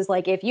of it is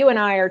like if you and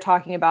I are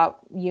talking about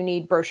you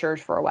need brochures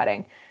for a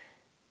wedding,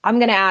 I'm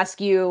going to ask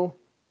you,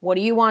 what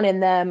do you want in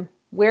them?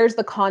 Where's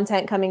the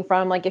content coming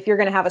from? Like if you're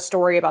going to have a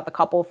story about the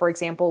couple, for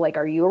example, like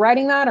are you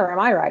writing that or am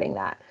I writing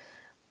that?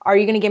 Are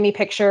you going to give me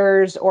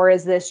pictures or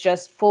is this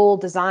just full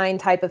design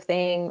type of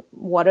thing?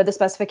 What are the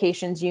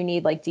specifications you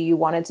need? Like, do you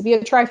want it to be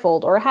a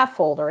trifold or a half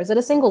fold or is it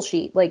a single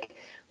sheet? Like,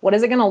 what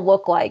is it going to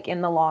look like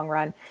in the long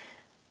run?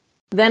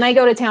 Then I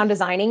go to town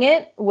designing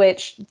it,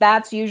 which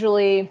that's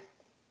usually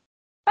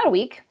about a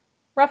week,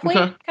 roughly.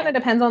 Okay. Kind of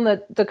depends on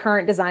the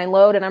current design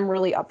load. And I'm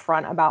really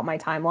upfront about my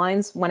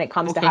timelines when it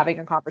comes to Okay. having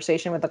a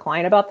conversation with the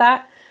client about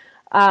that.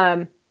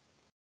 Um,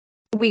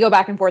 we go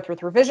back and forth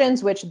with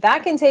revisions, which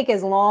that can take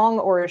as long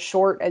or as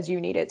short as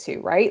you need it to,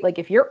 right? Like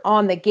if you're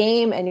on the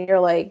game and you're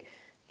like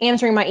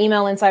answering my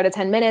email inside of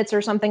 10 minutes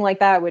or something like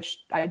that, which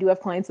I do have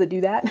clients that do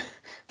that.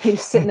 They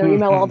just sit in their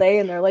email all day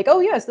and they're like, oh,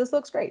 yes, this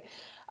looks great.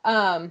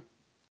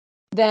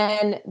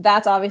 Then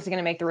that's obviously going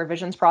to make the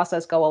revisions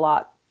process go a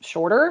lot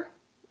shorter,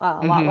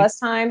 a lot Mm-hmm. less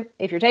time.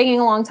 If you're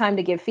taking a long time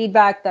to give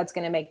feedback, that's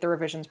going to make the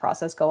revisions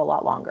process go a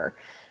lot longer.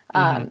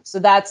 Mm-hmm. So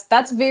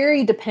that's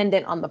very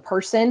dependent on the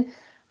person.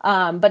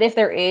 But if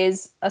there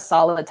is a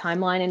solid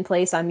timeline in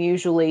place, I'm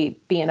usually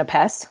being a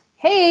pest.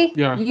 Hey,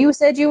 Yeah. you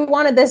said you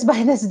wanted this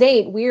by this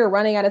date. We are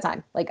running out of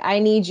time. Like I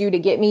need you to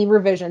get me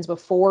revisions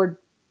before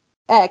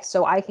X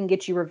so I can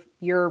get you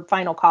your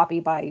final copy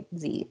by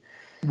Z.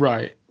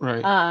 Right.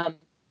 Right. Um,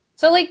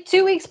 so like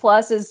 2 weeks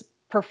plus is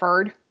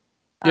preferred.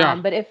 Yeah.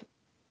 But if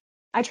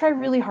I try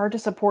really hard to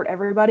support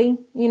everybody,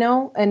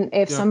 and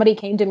if Yeah. somebody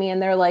came to me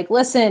and they're like,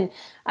 listen,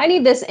 I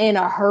need this in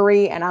a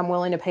hurry and I'm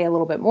willing to pay a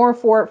little bit more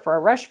for it for a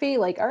rush fee,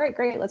 like, all right,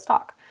 great, let's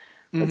talk.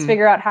 Let's Mm-hmm.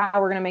 figure out how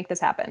we're going to make this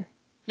happen.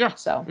 Yeah.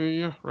 So,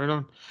 Yeah. Right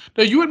on.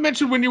 Now you had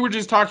mentioned when you were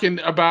just talking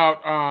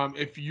about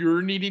if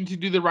you're needing to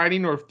do the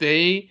writing or if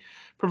they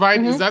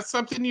provide, is mhm. that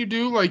something you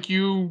do? Like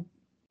you,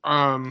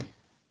 um,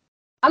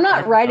 I'm I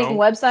not don't writing know.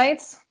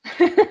 websites,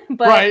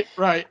 but Right.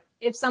 Right.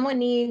 if someone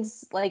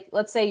needs, like,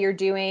 let's say you're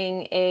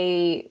doing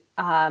a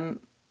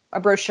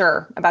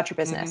brochure about your Mm-hmm.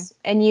 business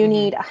and you Mm-hmm.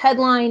 need a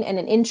headline and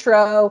an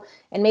intro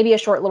and maybe a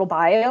short little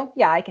bio,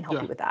 yeah, I can help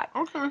Yeah. you with that.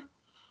 Okay.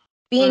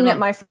 Being Right that on.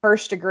 my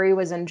first degree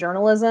was in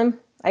journalism,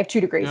 I have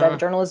 2 degrees. I have a Yeah.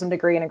 journalism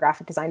degree and a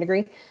graphic design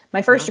degree.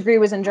 My first Yeah. degree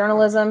was in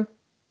journalism.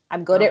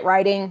 I'm good Yeah. at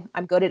writing,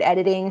 I'm good at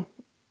editing.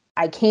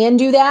 I can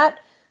do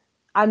that.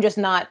 I'm just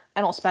not,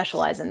 I don't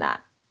specialize in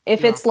that.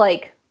 If Yeah. it's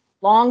like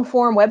long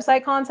form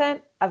website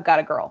content, I've got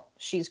a girl.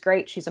 She's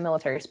great. She's a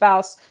military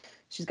spouse.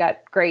 She's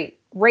got great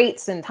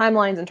rates and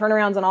timelines and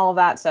turnarounds and all of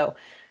that. So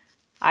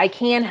I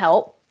can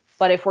help.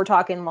 But if we're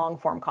talking long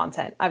form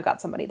content, I've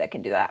got somebody that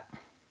can do that.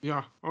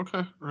 Yeah.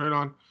 Okay. Right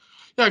on.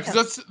 Yeah,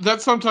 because Yeah.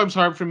 that's sometimes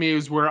hard for me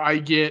is where I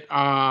get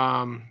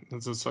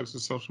that's what sucks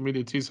with social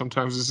media too.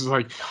 Sometimes this is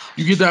like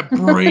you get that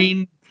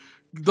brain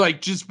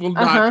like just will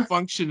Uh not huh.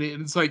 function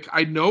and it's like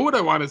I know what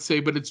I want to say,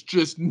 but it's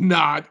just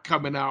not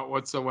coming out Uh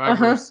whatsoever.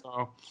 huh.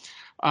 So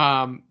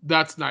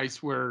that's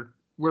nice where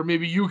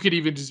maybe you could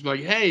even just be like,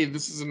 hey,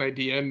 this is an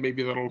idea, and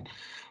maybe that'll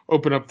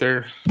open up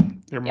their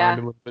mind Yeah. a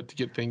little bit to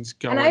get things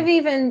And I've going.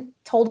 even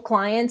told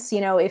clients,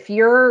 if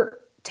you're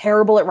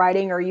terrible at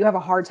writing or you have a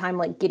hard time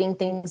like getting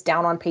things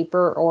down on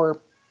paper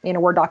or in a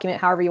Word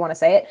document, however you want to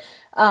say it,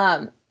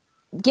 um,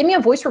 give me a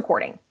voice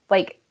recording.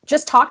 Like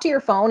just talk to your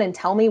phone and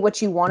tell me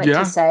what you want it to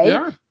Yeah, say.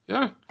 yeah,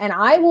 yeah. And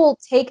I will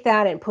take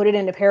that and put it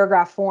into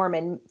paragraph form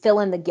and fill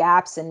in the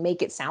gaps and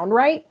make it sound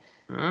right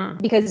Yeah.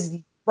 because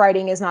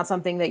writing is not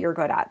something that you're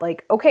good at.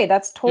 Like, okay,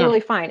 that's Yeah, totally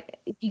fine.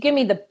 If you give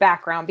me the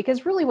background,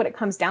 because really what it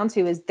comes down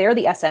to is they're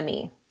the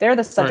SME, they're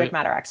the subject right,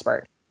 matter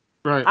expert.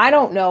 right. I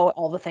don't know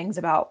all the things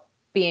about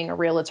being a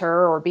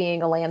realtor or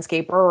being a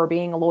landscaper or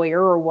being a lawyer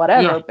or Yeah,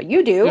 whatever, but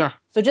you do. yeah,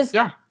 So just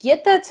yeah,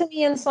 get that to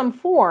me in some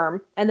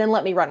form and then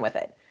let me run with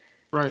it.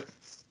 right.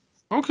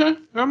 Okay,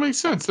 that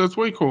makes Yeah. sense. That's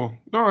way cool.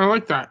 No, I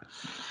like that.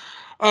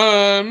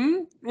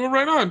 Well,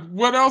 right on.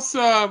 What else?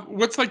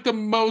 What's like the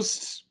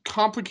most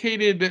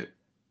complicated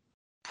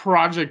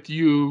project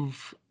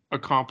you've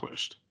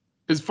accomplished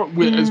as far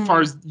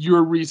Hmm. as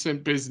your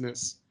recent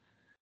business?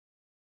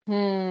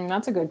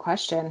 That's a good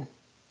question.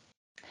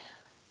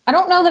 I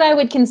don't know that I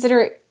would consider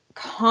it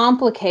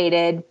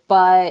complicated,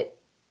 but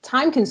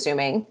time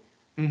consuming.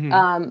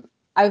 Mm-hmm.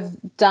 I've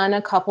done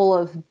a couple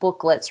of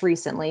booklets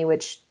recently,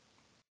 which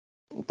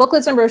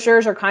booklets and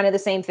brochures are kind of the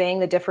same thing,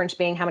 the difference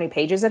being how many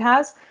pages it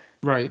has.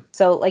 Right.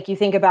 So like you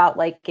think about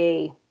like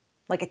a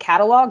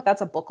catalog,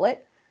 that's a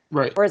booklet,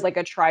 Right. whereas like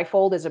a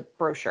trifold is a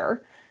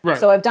brochure. Right.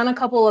 So I've done a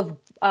couple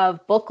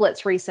of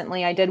booklets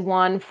recently. I did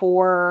one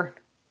for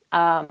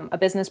a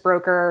business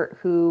broker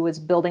who was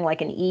building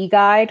like an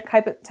e-guide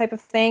type of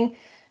thing.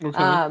 Okay.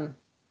 Um,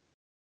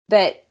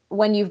 that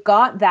when you've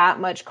got that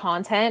much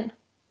content,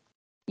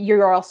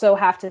 you also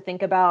have to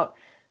think about,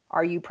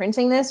 are you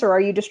printing this or are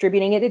you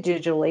distributing it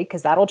digitally?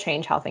 Because that'll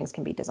change how things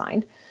can be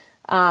designed.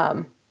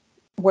 Um,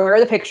 where are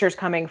the pictures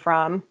coming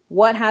from?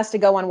 What has to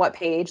go on what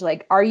page?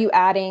 Like, are you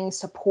adding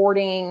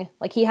supporting?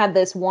 Like, he had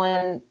this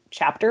one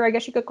chapter, I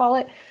guess you could call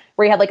it,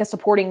 where he had like a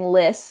supporting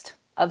list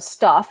of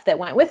stuff that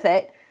went with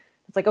it.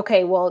 It's like,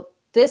 okay, well,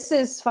 this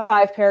is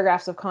 5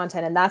 paragraphs of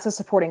content and that's a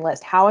supporting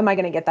list. How am I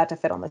going to get that to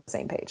fit on the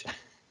same page?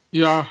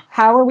 Yeah.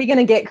 How are we going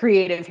to get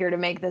creative here to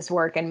make this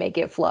work and make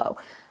it flow?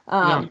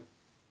 Yeah.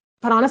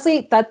 But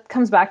honestly, that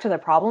comes back to the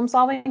problem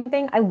solving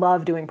thing. I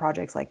love doing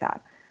projects like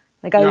that.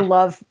 Like I Yeah.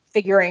 love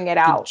figuring it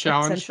The out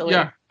challenge. essentially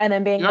Yeah. and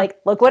then being Yeah. like,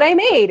 look what I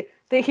made.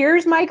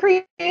 Here's my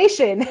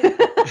creation.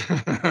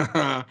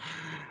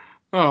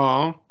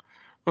 Oh,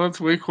 well, that's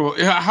way cool.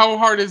 Yeah, how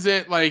hard is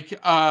it? Like,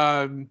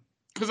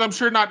 because I'm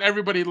sure not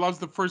everybody loves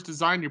the first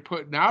design you're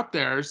putting out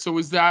there. So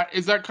is that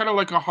kind of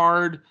like a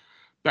hard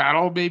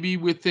battle maybe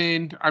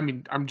within? I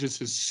mean, I'm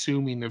just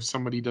assuming if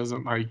somebody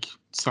doesn't like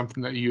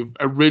something that you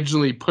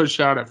originally push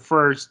out at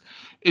first,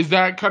 is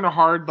that kind of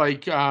hard?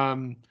 Like,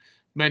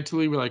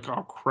 mentally, we're like,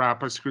 oh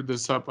crap, I screwed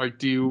this up. Like,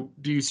 do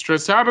you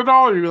stress out at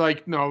all, or you're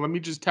like, no, let me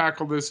just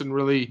tackle this and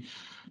really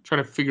try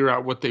to figure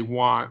out what they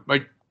want,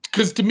 like.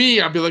 Because to me,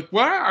 I'd be like,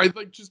 "What? I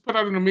like just put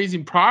out an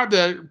amazing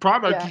product.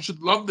 Product. Yeah. You should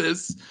love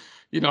this,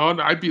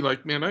 And I'd be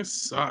like, "Man, I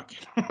suck."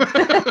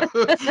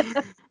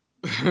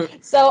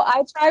 So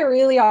I try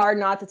really hard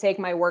not to take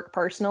my work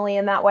personally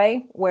in that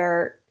way,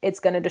 where it's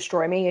going to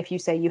destroy me if you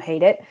say you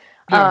hate it.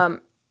 Yeah.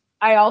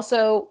 I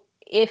also,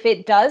 if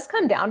it does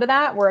come down to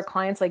that, where a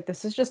client's like,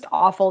 this is just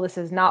awful, this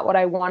is not what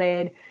I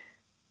wanted,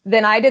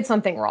 then I did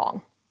something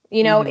wrong,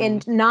 Hmm.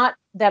 and not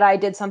that I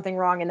did something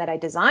wrong and that I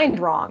designed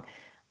wrong.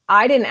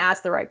 I didn't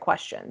ask the right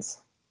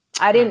questions.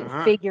 I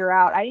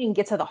didn't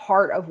get to the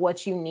heart of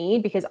what you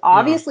need because Yeah.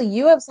 obviously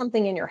you have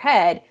something in your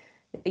head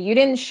that you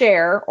didn't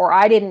share or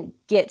I didn't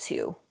get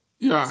to.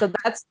 Yeah. So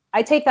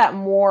I take that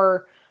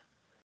more,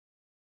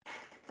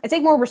 I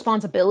take more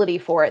responsibility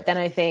for it than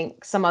I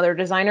think some other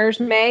designers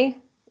may,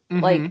 Hmm.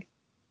 like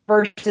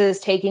versus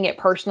taking it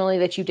personally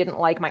that you didn't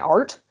like my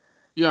art.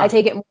 I Yeah.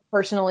 take it more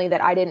personally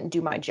that I didn't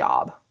do my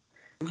job.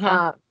 Okay.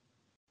 Uh,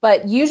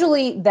 but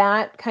usually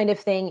that kind of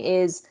thing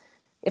is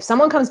if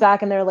someone comes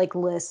back and they're like,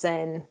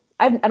 listen,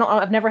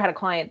 I've never had a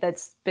client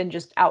that's been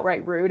just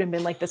outright rude and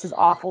been like, this is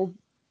awful,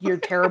 you're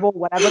terrible,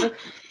 whatever.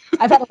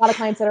 I've had a lot of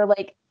clients that are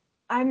like,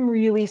 I'm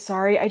really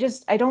sorry. I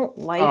don't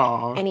like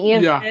Oh, any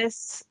of yeah.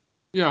 this.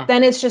 Yeah.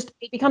 Then it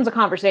becomes a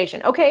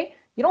conversation. Okay,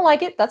 you don't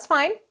like it. That's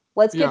fine.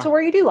 Let's get Yeah. to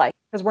where you do like,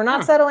 because we're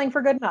not Yeah. settling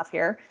for good enough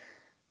here.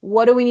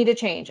 What do we need to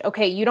change?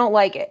 Okay, you don't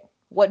like it.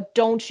 What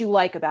don't you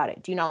like about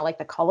it? Do you not like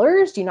the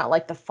colors? Do you not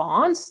like the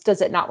fonts?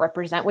 Does it not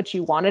represent what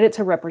you wanted it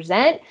to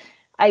represent?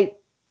 I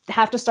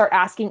have to start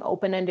asking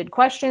open-ended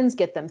questions,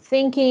 get them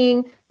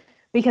thinking,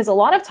 because a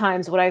lot of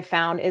times what I've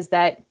found is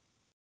that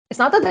it's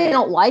not that they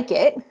don't like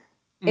it,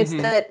 it's Hmm.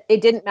 that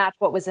it didn't match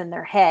what was in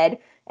their head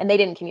and they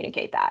didn't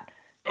communicate that.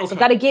 So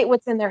got Okay. to get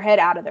what's in their head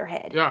out of their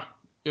head. Yeah.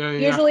 Yeah. Yeah.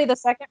 Yeah. Usually the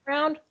second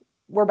round,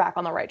 we're back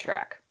on the right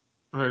track.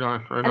 Right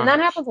on. Right And on. that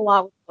happens a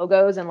lot with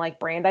logos and like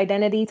brand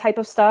identity type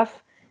of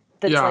stuff.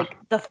 That's Yeah. like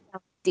the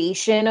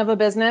foundation of a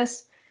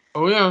business.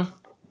 Oh yeah.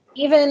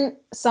 Even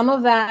some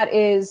of that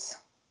is,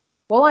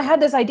 well, I had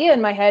this idea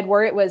in my head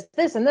where it was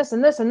this and this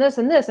and this and this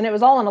and this, and it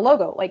was all in a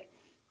logo. Like,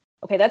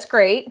 okay, that's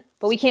great,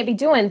 but we can't be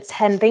doing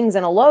 10 things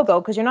in a logo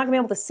because you're not gonna be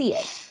able to see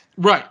it.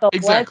 Right. So let's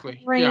Exactly.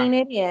 Yeah. rein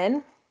it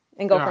in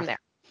and go Yeah. from there.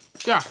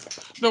 Yeah.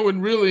 No,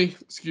 and really,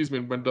 excuse me,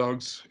 my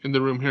dog's in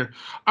the room here.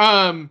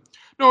 Um,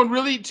 no, and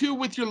really too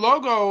with your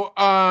logo,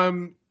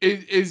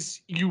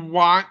 is you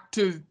want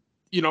to,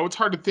 it's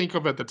hard to think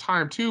of at the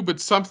time too, but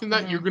something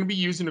that you're Mm-hmm. going to be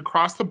using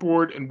across the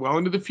board and well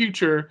into the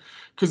future,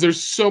 because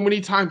there's so many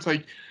times,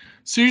 like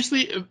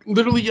seriously,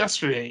 literally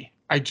yesterday,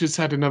 I just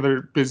had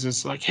another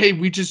business like, hey,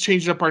 we just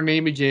changed up our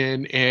name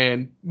again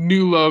and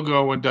new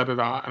logo and da da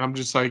da, and I'm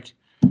just like,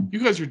 you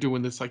guys are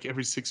doing this like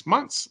every 6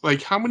 months.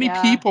 Like, how many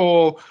Yeah.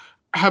 people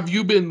have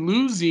you been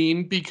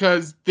losing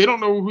because they don't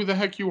know who the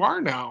heck you are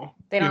now,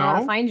 They you don't know how to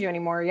know? find you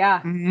anymore.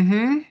 Yeah.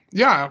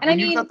 Yeah, And I when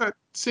you got mean, that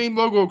same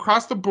logo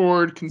across the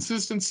board,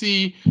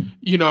 consistency,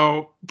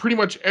 pretty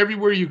much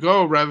everywhere you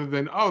go, rather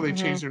than, oh, they mhm,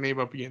 changed their name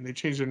up again. They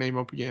changed their name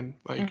up again.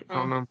 Like, I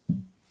don't mhm.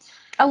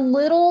 know. a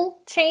little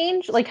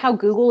change, like how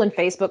Google and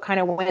Facebook kind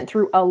of went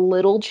through a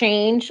little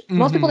change.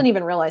 Most people didn't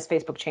even realize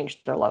Facebook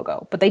changed their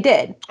logo, but they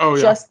did. Oh,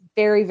 yeah. Just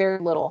very, very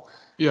little.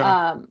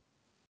 Yeah.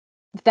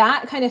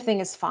 That kind of thing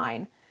is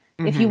fine.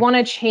 If you want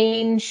to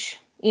change,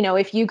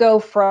 if you go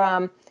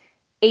from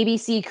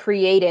ABC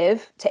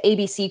Creative to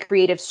ABC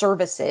Creative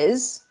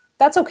Services,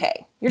 that's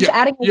okay. You're just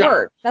adding a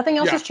word. Nothing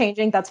else is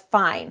changing. That's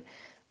fine.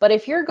 But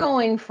if you're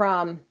going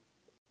from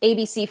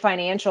ABC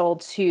Financial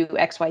to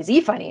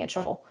XYZ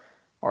Financial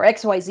or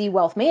XYZ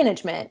Wealth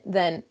Management,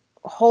 then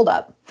hold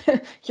up.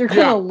 You're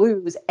going to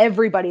lose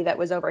everybody that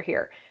was over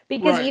here.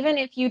 Because even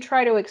if you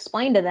try to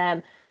explain to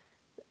them,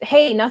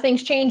 hey,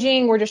 nothing's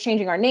changing, we're just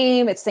changing our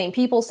name, it's same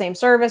people, same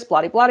service,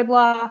 blah, blah, blah,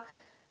 blah,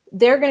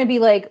 they're going to be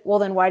like, well,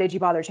 then why did you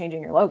bother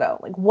changing your logo?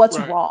 Like, what's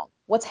wrong?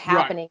 What's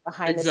happening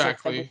behind the scenes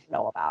that we should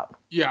know about?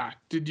 Yeah.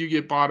 Did you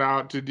get bought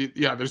out?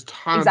 There's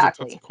tons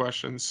of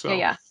questions. So,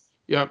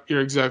 yep,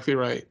 you're exactly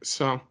right.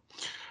 So,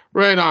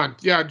 right on.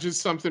 Yeah,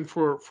 just something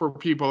for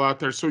people out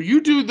there. So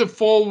you do the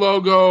full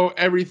logo,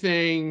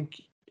 everything.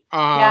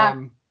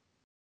 I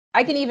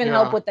can even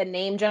help with the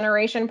name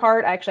generation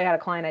part. I actually had a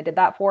client I did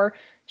that for.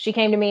 She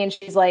came to me and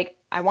she's like,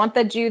 I want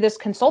to do this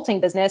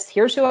consulting business.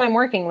 Here's who I'm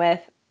working with.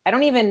 I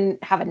don't even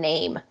have a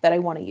name that I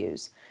want to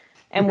use.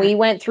 And we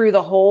went through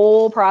the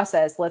whole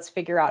process. Let's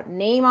figure out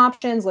name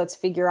options. Let's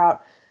figure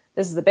out,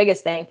 this is the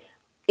biggest thing.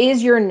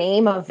 Is your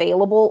name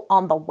available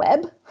on the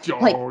web?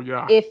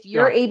 If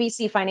you're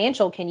ABC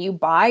Financial, can you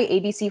buy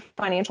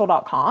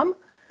abcfinancial.com?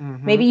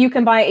 Maybe you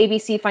can buy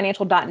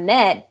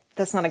abcfinancial.net.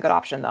 That's not a good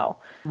option though.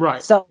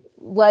 Right. So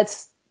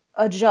let's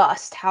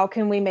adjust. How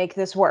can we make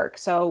this work?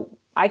 So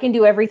I can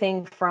do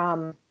everything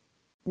from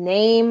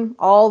name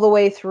all the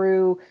way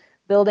through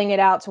building it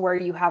out to where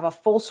you have a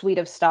full suite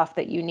of stuff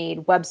that you need: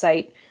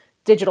 website,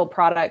 digital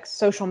products,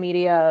 social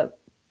media,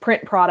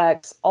 print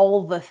products,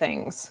 all the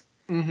things.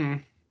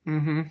 Right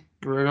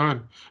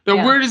on.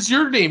 Now, where does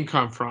your name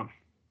come from?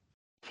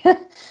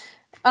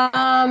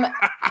 A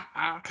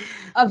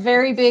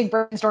very big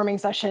brainstorming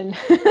session.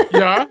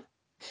 Yeah.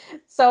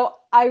 So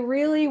I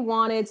really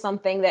wanted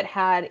something that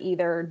had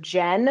either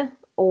Jen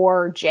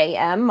or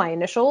JM, my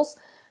initials.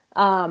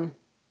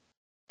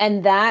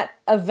 And that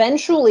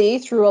eventually,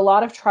 through a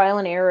lot of trial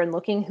and error and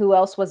looking who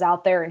else was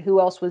out there and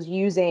who else was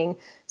using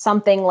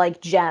something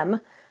like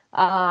Gem,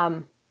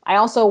 I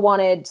also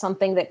wanted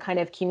something that kind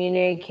of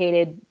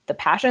communicated the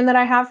passion that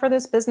I have for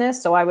this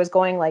business. So I was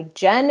going like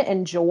Jen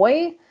and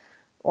Joy,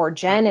 or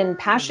Jen and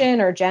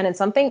Passion, or Jen and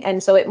something.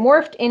 And so it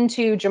morphed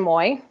into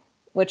Jemoy,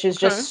 which is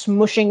just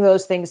smushing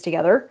those things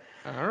together.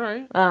 All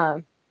right.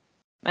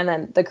 And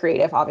then the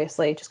creative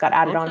obviously just got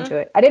added onto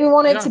it. I didn't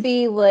want it to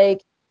be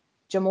like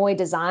Jemoy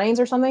Designs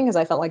or something, because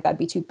I felt like that'd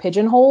be too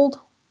pigeonholed,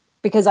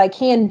 because I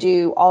can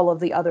do all of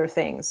the other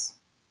things.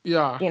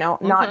 Yeah.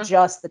 Not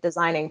just the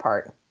designing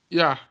part.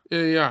 Yeah.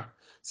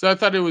 So I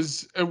thought it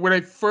was, when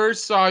I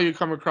first saw you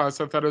come across,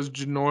 I thought it was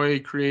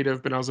Jemoy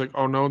Creative, but I was like,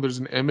 oh no, there's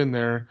an M in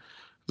there.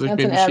 I was like,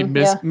 maybe she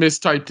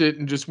mistyped it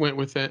and just went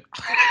with it.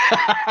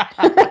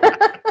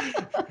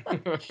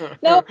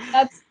 No,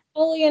 that's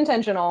fully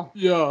intentional.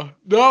 Yeah.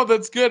 No,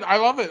 that's good. I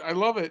love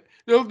it.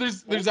 No,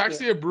 there's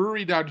actually a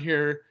brewery down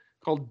here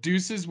called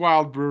Deuce's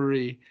Wild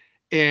Brewery,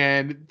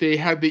 and they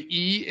had the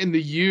E and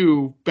the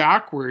U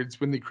backwards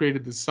when they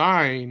created the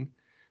sign,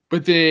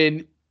 but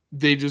then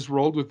they just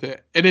rolled with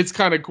it. And it's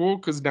kind of cool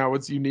because now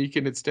it's unique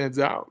and it stands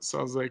out. So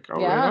I was like,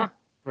 oh,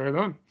 right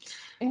on.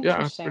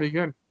 Yeah, pretty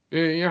good.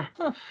 Yeah.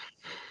 Huh.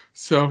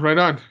 So right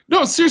on.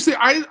 No, seriously,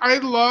 I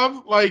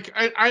love, like,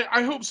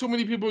 I hope so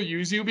many people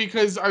use you,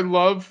 because I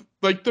love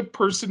like the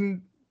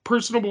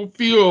personable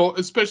feel,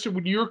 especially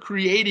when you're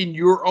creating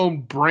your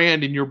own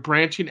brand and you're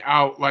branching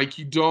out. Like,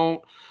 you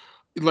don't,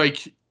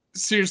 like,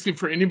 seriously,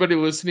 for anybody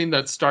listening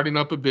that's starting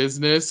up a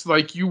business,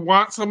 like, you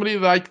want somebody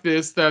like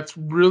this that's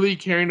really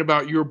caring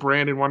about your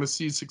brand and want to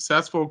see you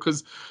successful,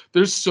 because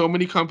there's so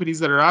many companies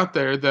that are out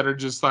there that are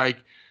just like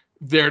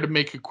there to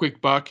make a quick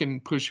buck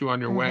and push you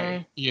on your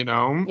way,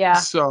 Yeah.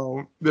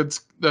 So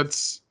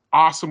that's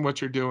awesome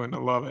what you're doing. I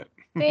love it.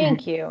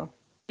 Thank you.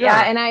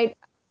 Yeah. And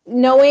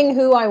knowing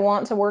who I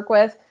want to work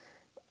with,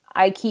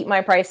 I keep my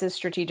prices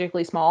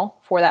strategically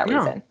small for that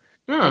reason.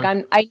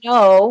 Like, I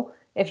know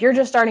if you're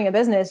just starting a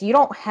business, you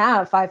don't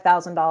have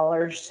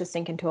 $5,000 to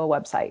sink into a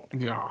website.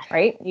 Yeah.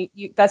 Right?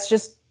 That's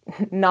just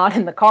not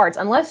in the cards,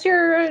 unless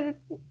you're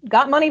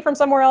got money from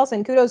somewhere else,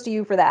 and kudos to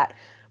you for that.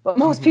 But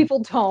most people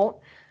don't.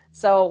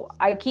 So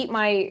I keep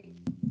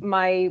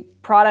my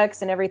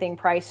products and everything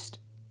priced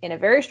in a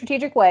very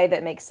strategic way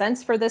that makes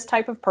sense for this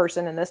type of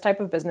person and this type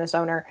of business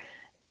owner.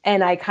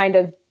 And I kind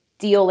of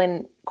deal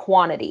in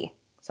quantity.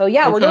 So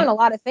we're doing a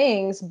lot of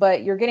things,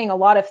 but you're getting a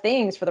lot of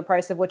things for the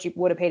price of what you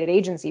would have paid an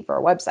agency for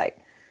a website.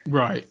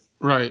 Right.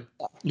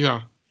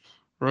 Yeah.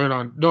 Right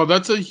on. No,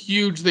 that's a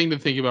huge thing to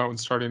think about when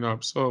starting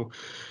up. So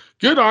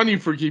good on you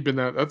for keeping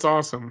that. That's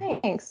awesome.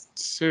 Thanks.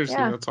 Seriously,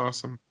 that's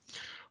awesome.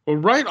 Well,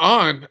 right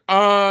on.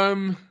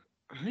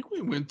 I think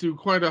we went through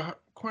quite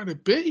a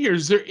bit here.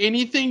 Is there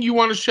anything you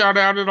want to shout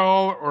out at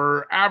all,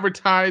 or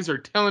advertise, or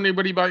tell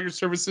anybody about your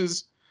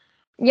services?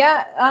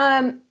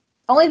 Yeah.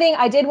 Only thing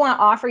I did want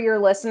to offer your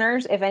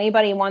listeners, if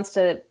anybody wants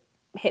to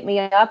hit me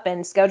up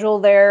and schedule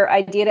their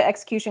idea to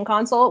execution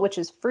consult, which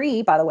is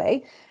free, by the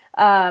way,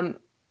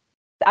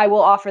 I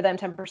will offer them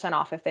 10%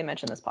 off if they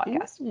mention this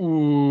podcast.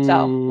 Ooh.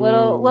 So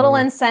little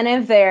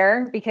incentive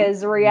there,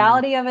 because the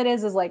reality of it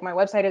is like, my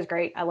website is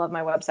great. I love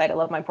my website. I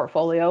love my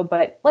portfolio,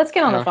 but let's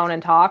get on the phone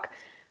and talk,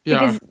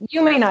 because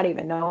you may not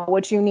even know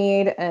what you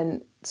need.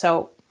 And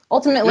so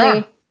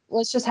ultimately,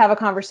 let's just have a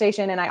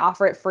conversation, and I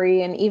offer it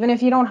free. And even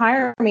if you don't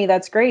hire me,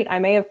 that's great. I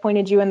may have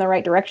pointed you in the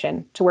right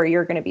direction to where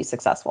you're going to be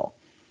successful.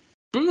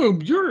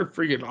 Boom, you're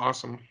freaking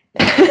awesome.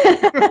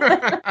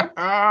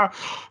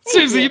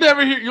 Seriously,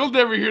 you'll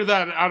never hear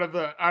that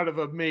out of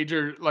a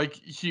major, like,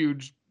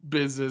 huge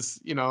business.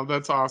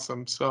 That's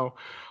awesome. So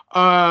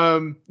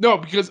no,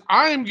 because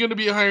I'm gonna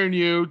be hiring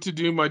you to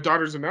do my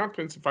daughter's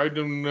announcements. If I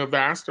didn't have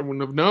asked, I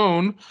wouldn't have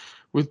known,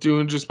 with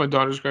doing just my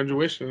daughter's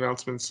graduation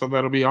announcements. So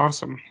that'll be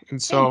awesome.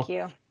 And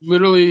so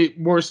literally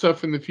more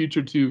stuff in the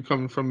future too,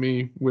 coming from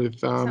me with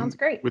sounds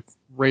great, with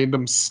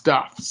random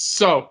stuff.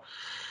 So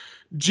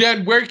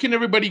Jen, where can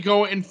everybody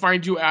go and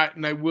find you at?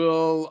 And I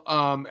will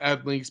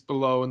add links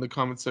below in the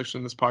comment section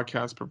of this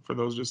podcast. But for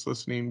those just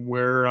listening,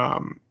 where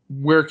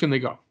can they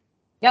go?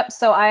 Yep.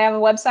 So I have a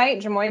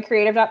website,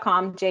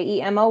 jemoycreative.com,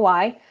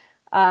 Jemoy.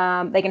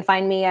 They can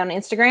find me on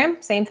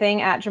Instagram, same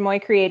thing, at Jemoy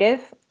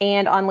Creative,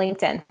 and on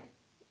LinkedIn.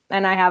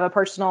 And I have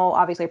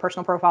obviously a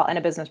personal profile and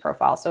a business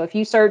profile. So if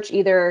you search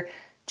either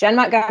Jen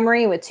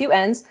Montgomery with 2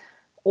 N's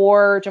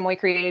or Jemoy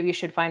Creative, you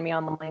should find me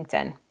on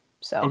LinkedIn.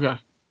 So okay.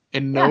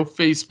 And no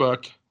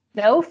Facebook.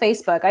 No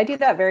Facebook. I do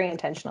that very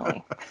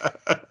intentionally.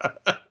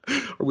 I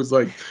was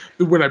like,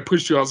 when I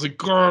pushed you, I was like,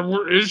 God,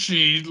 where is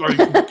she? Like,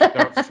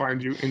 cannot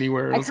find you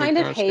anywhere. I kind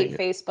of hate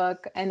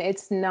Facebook, and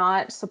it's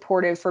not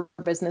supportive for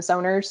business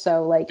owners.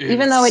 So, like,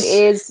 even though it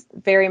is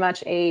very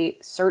much a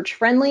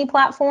search-friendly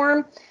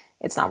platform,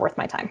 it's not worth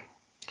my time.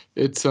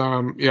 It's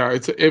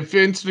if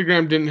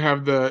Instagram didn't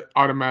have the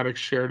automatic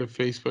share to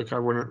Facebook, I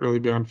wouldn't really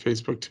be on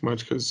Facebook too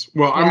much because,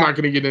 I'm not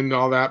going to get into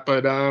all that,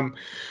 but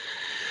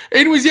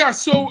anyways,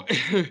 so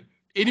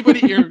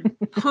anybody,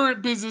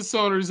 current business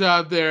owners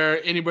out there,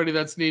 anybody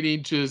that's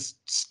needing just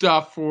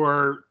stuff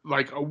for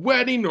like a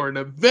wedding or an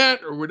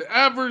event or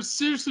whatever,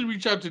 seriously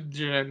reach out to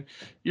Jen.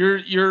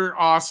 You're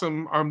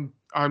awesome.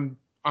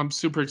 I'm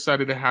super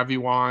excited to have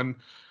you on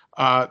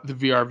the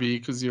VRV,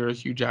 because you're a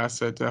huge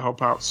asset to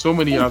help out so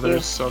many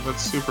others. So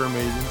that's super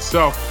amazing.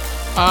 So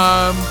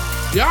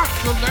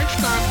till next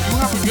time, you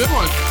have a good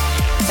one.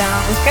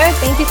 Sounds good.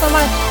 Thank you so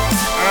much.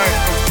 All right,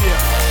 I'll see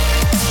ya.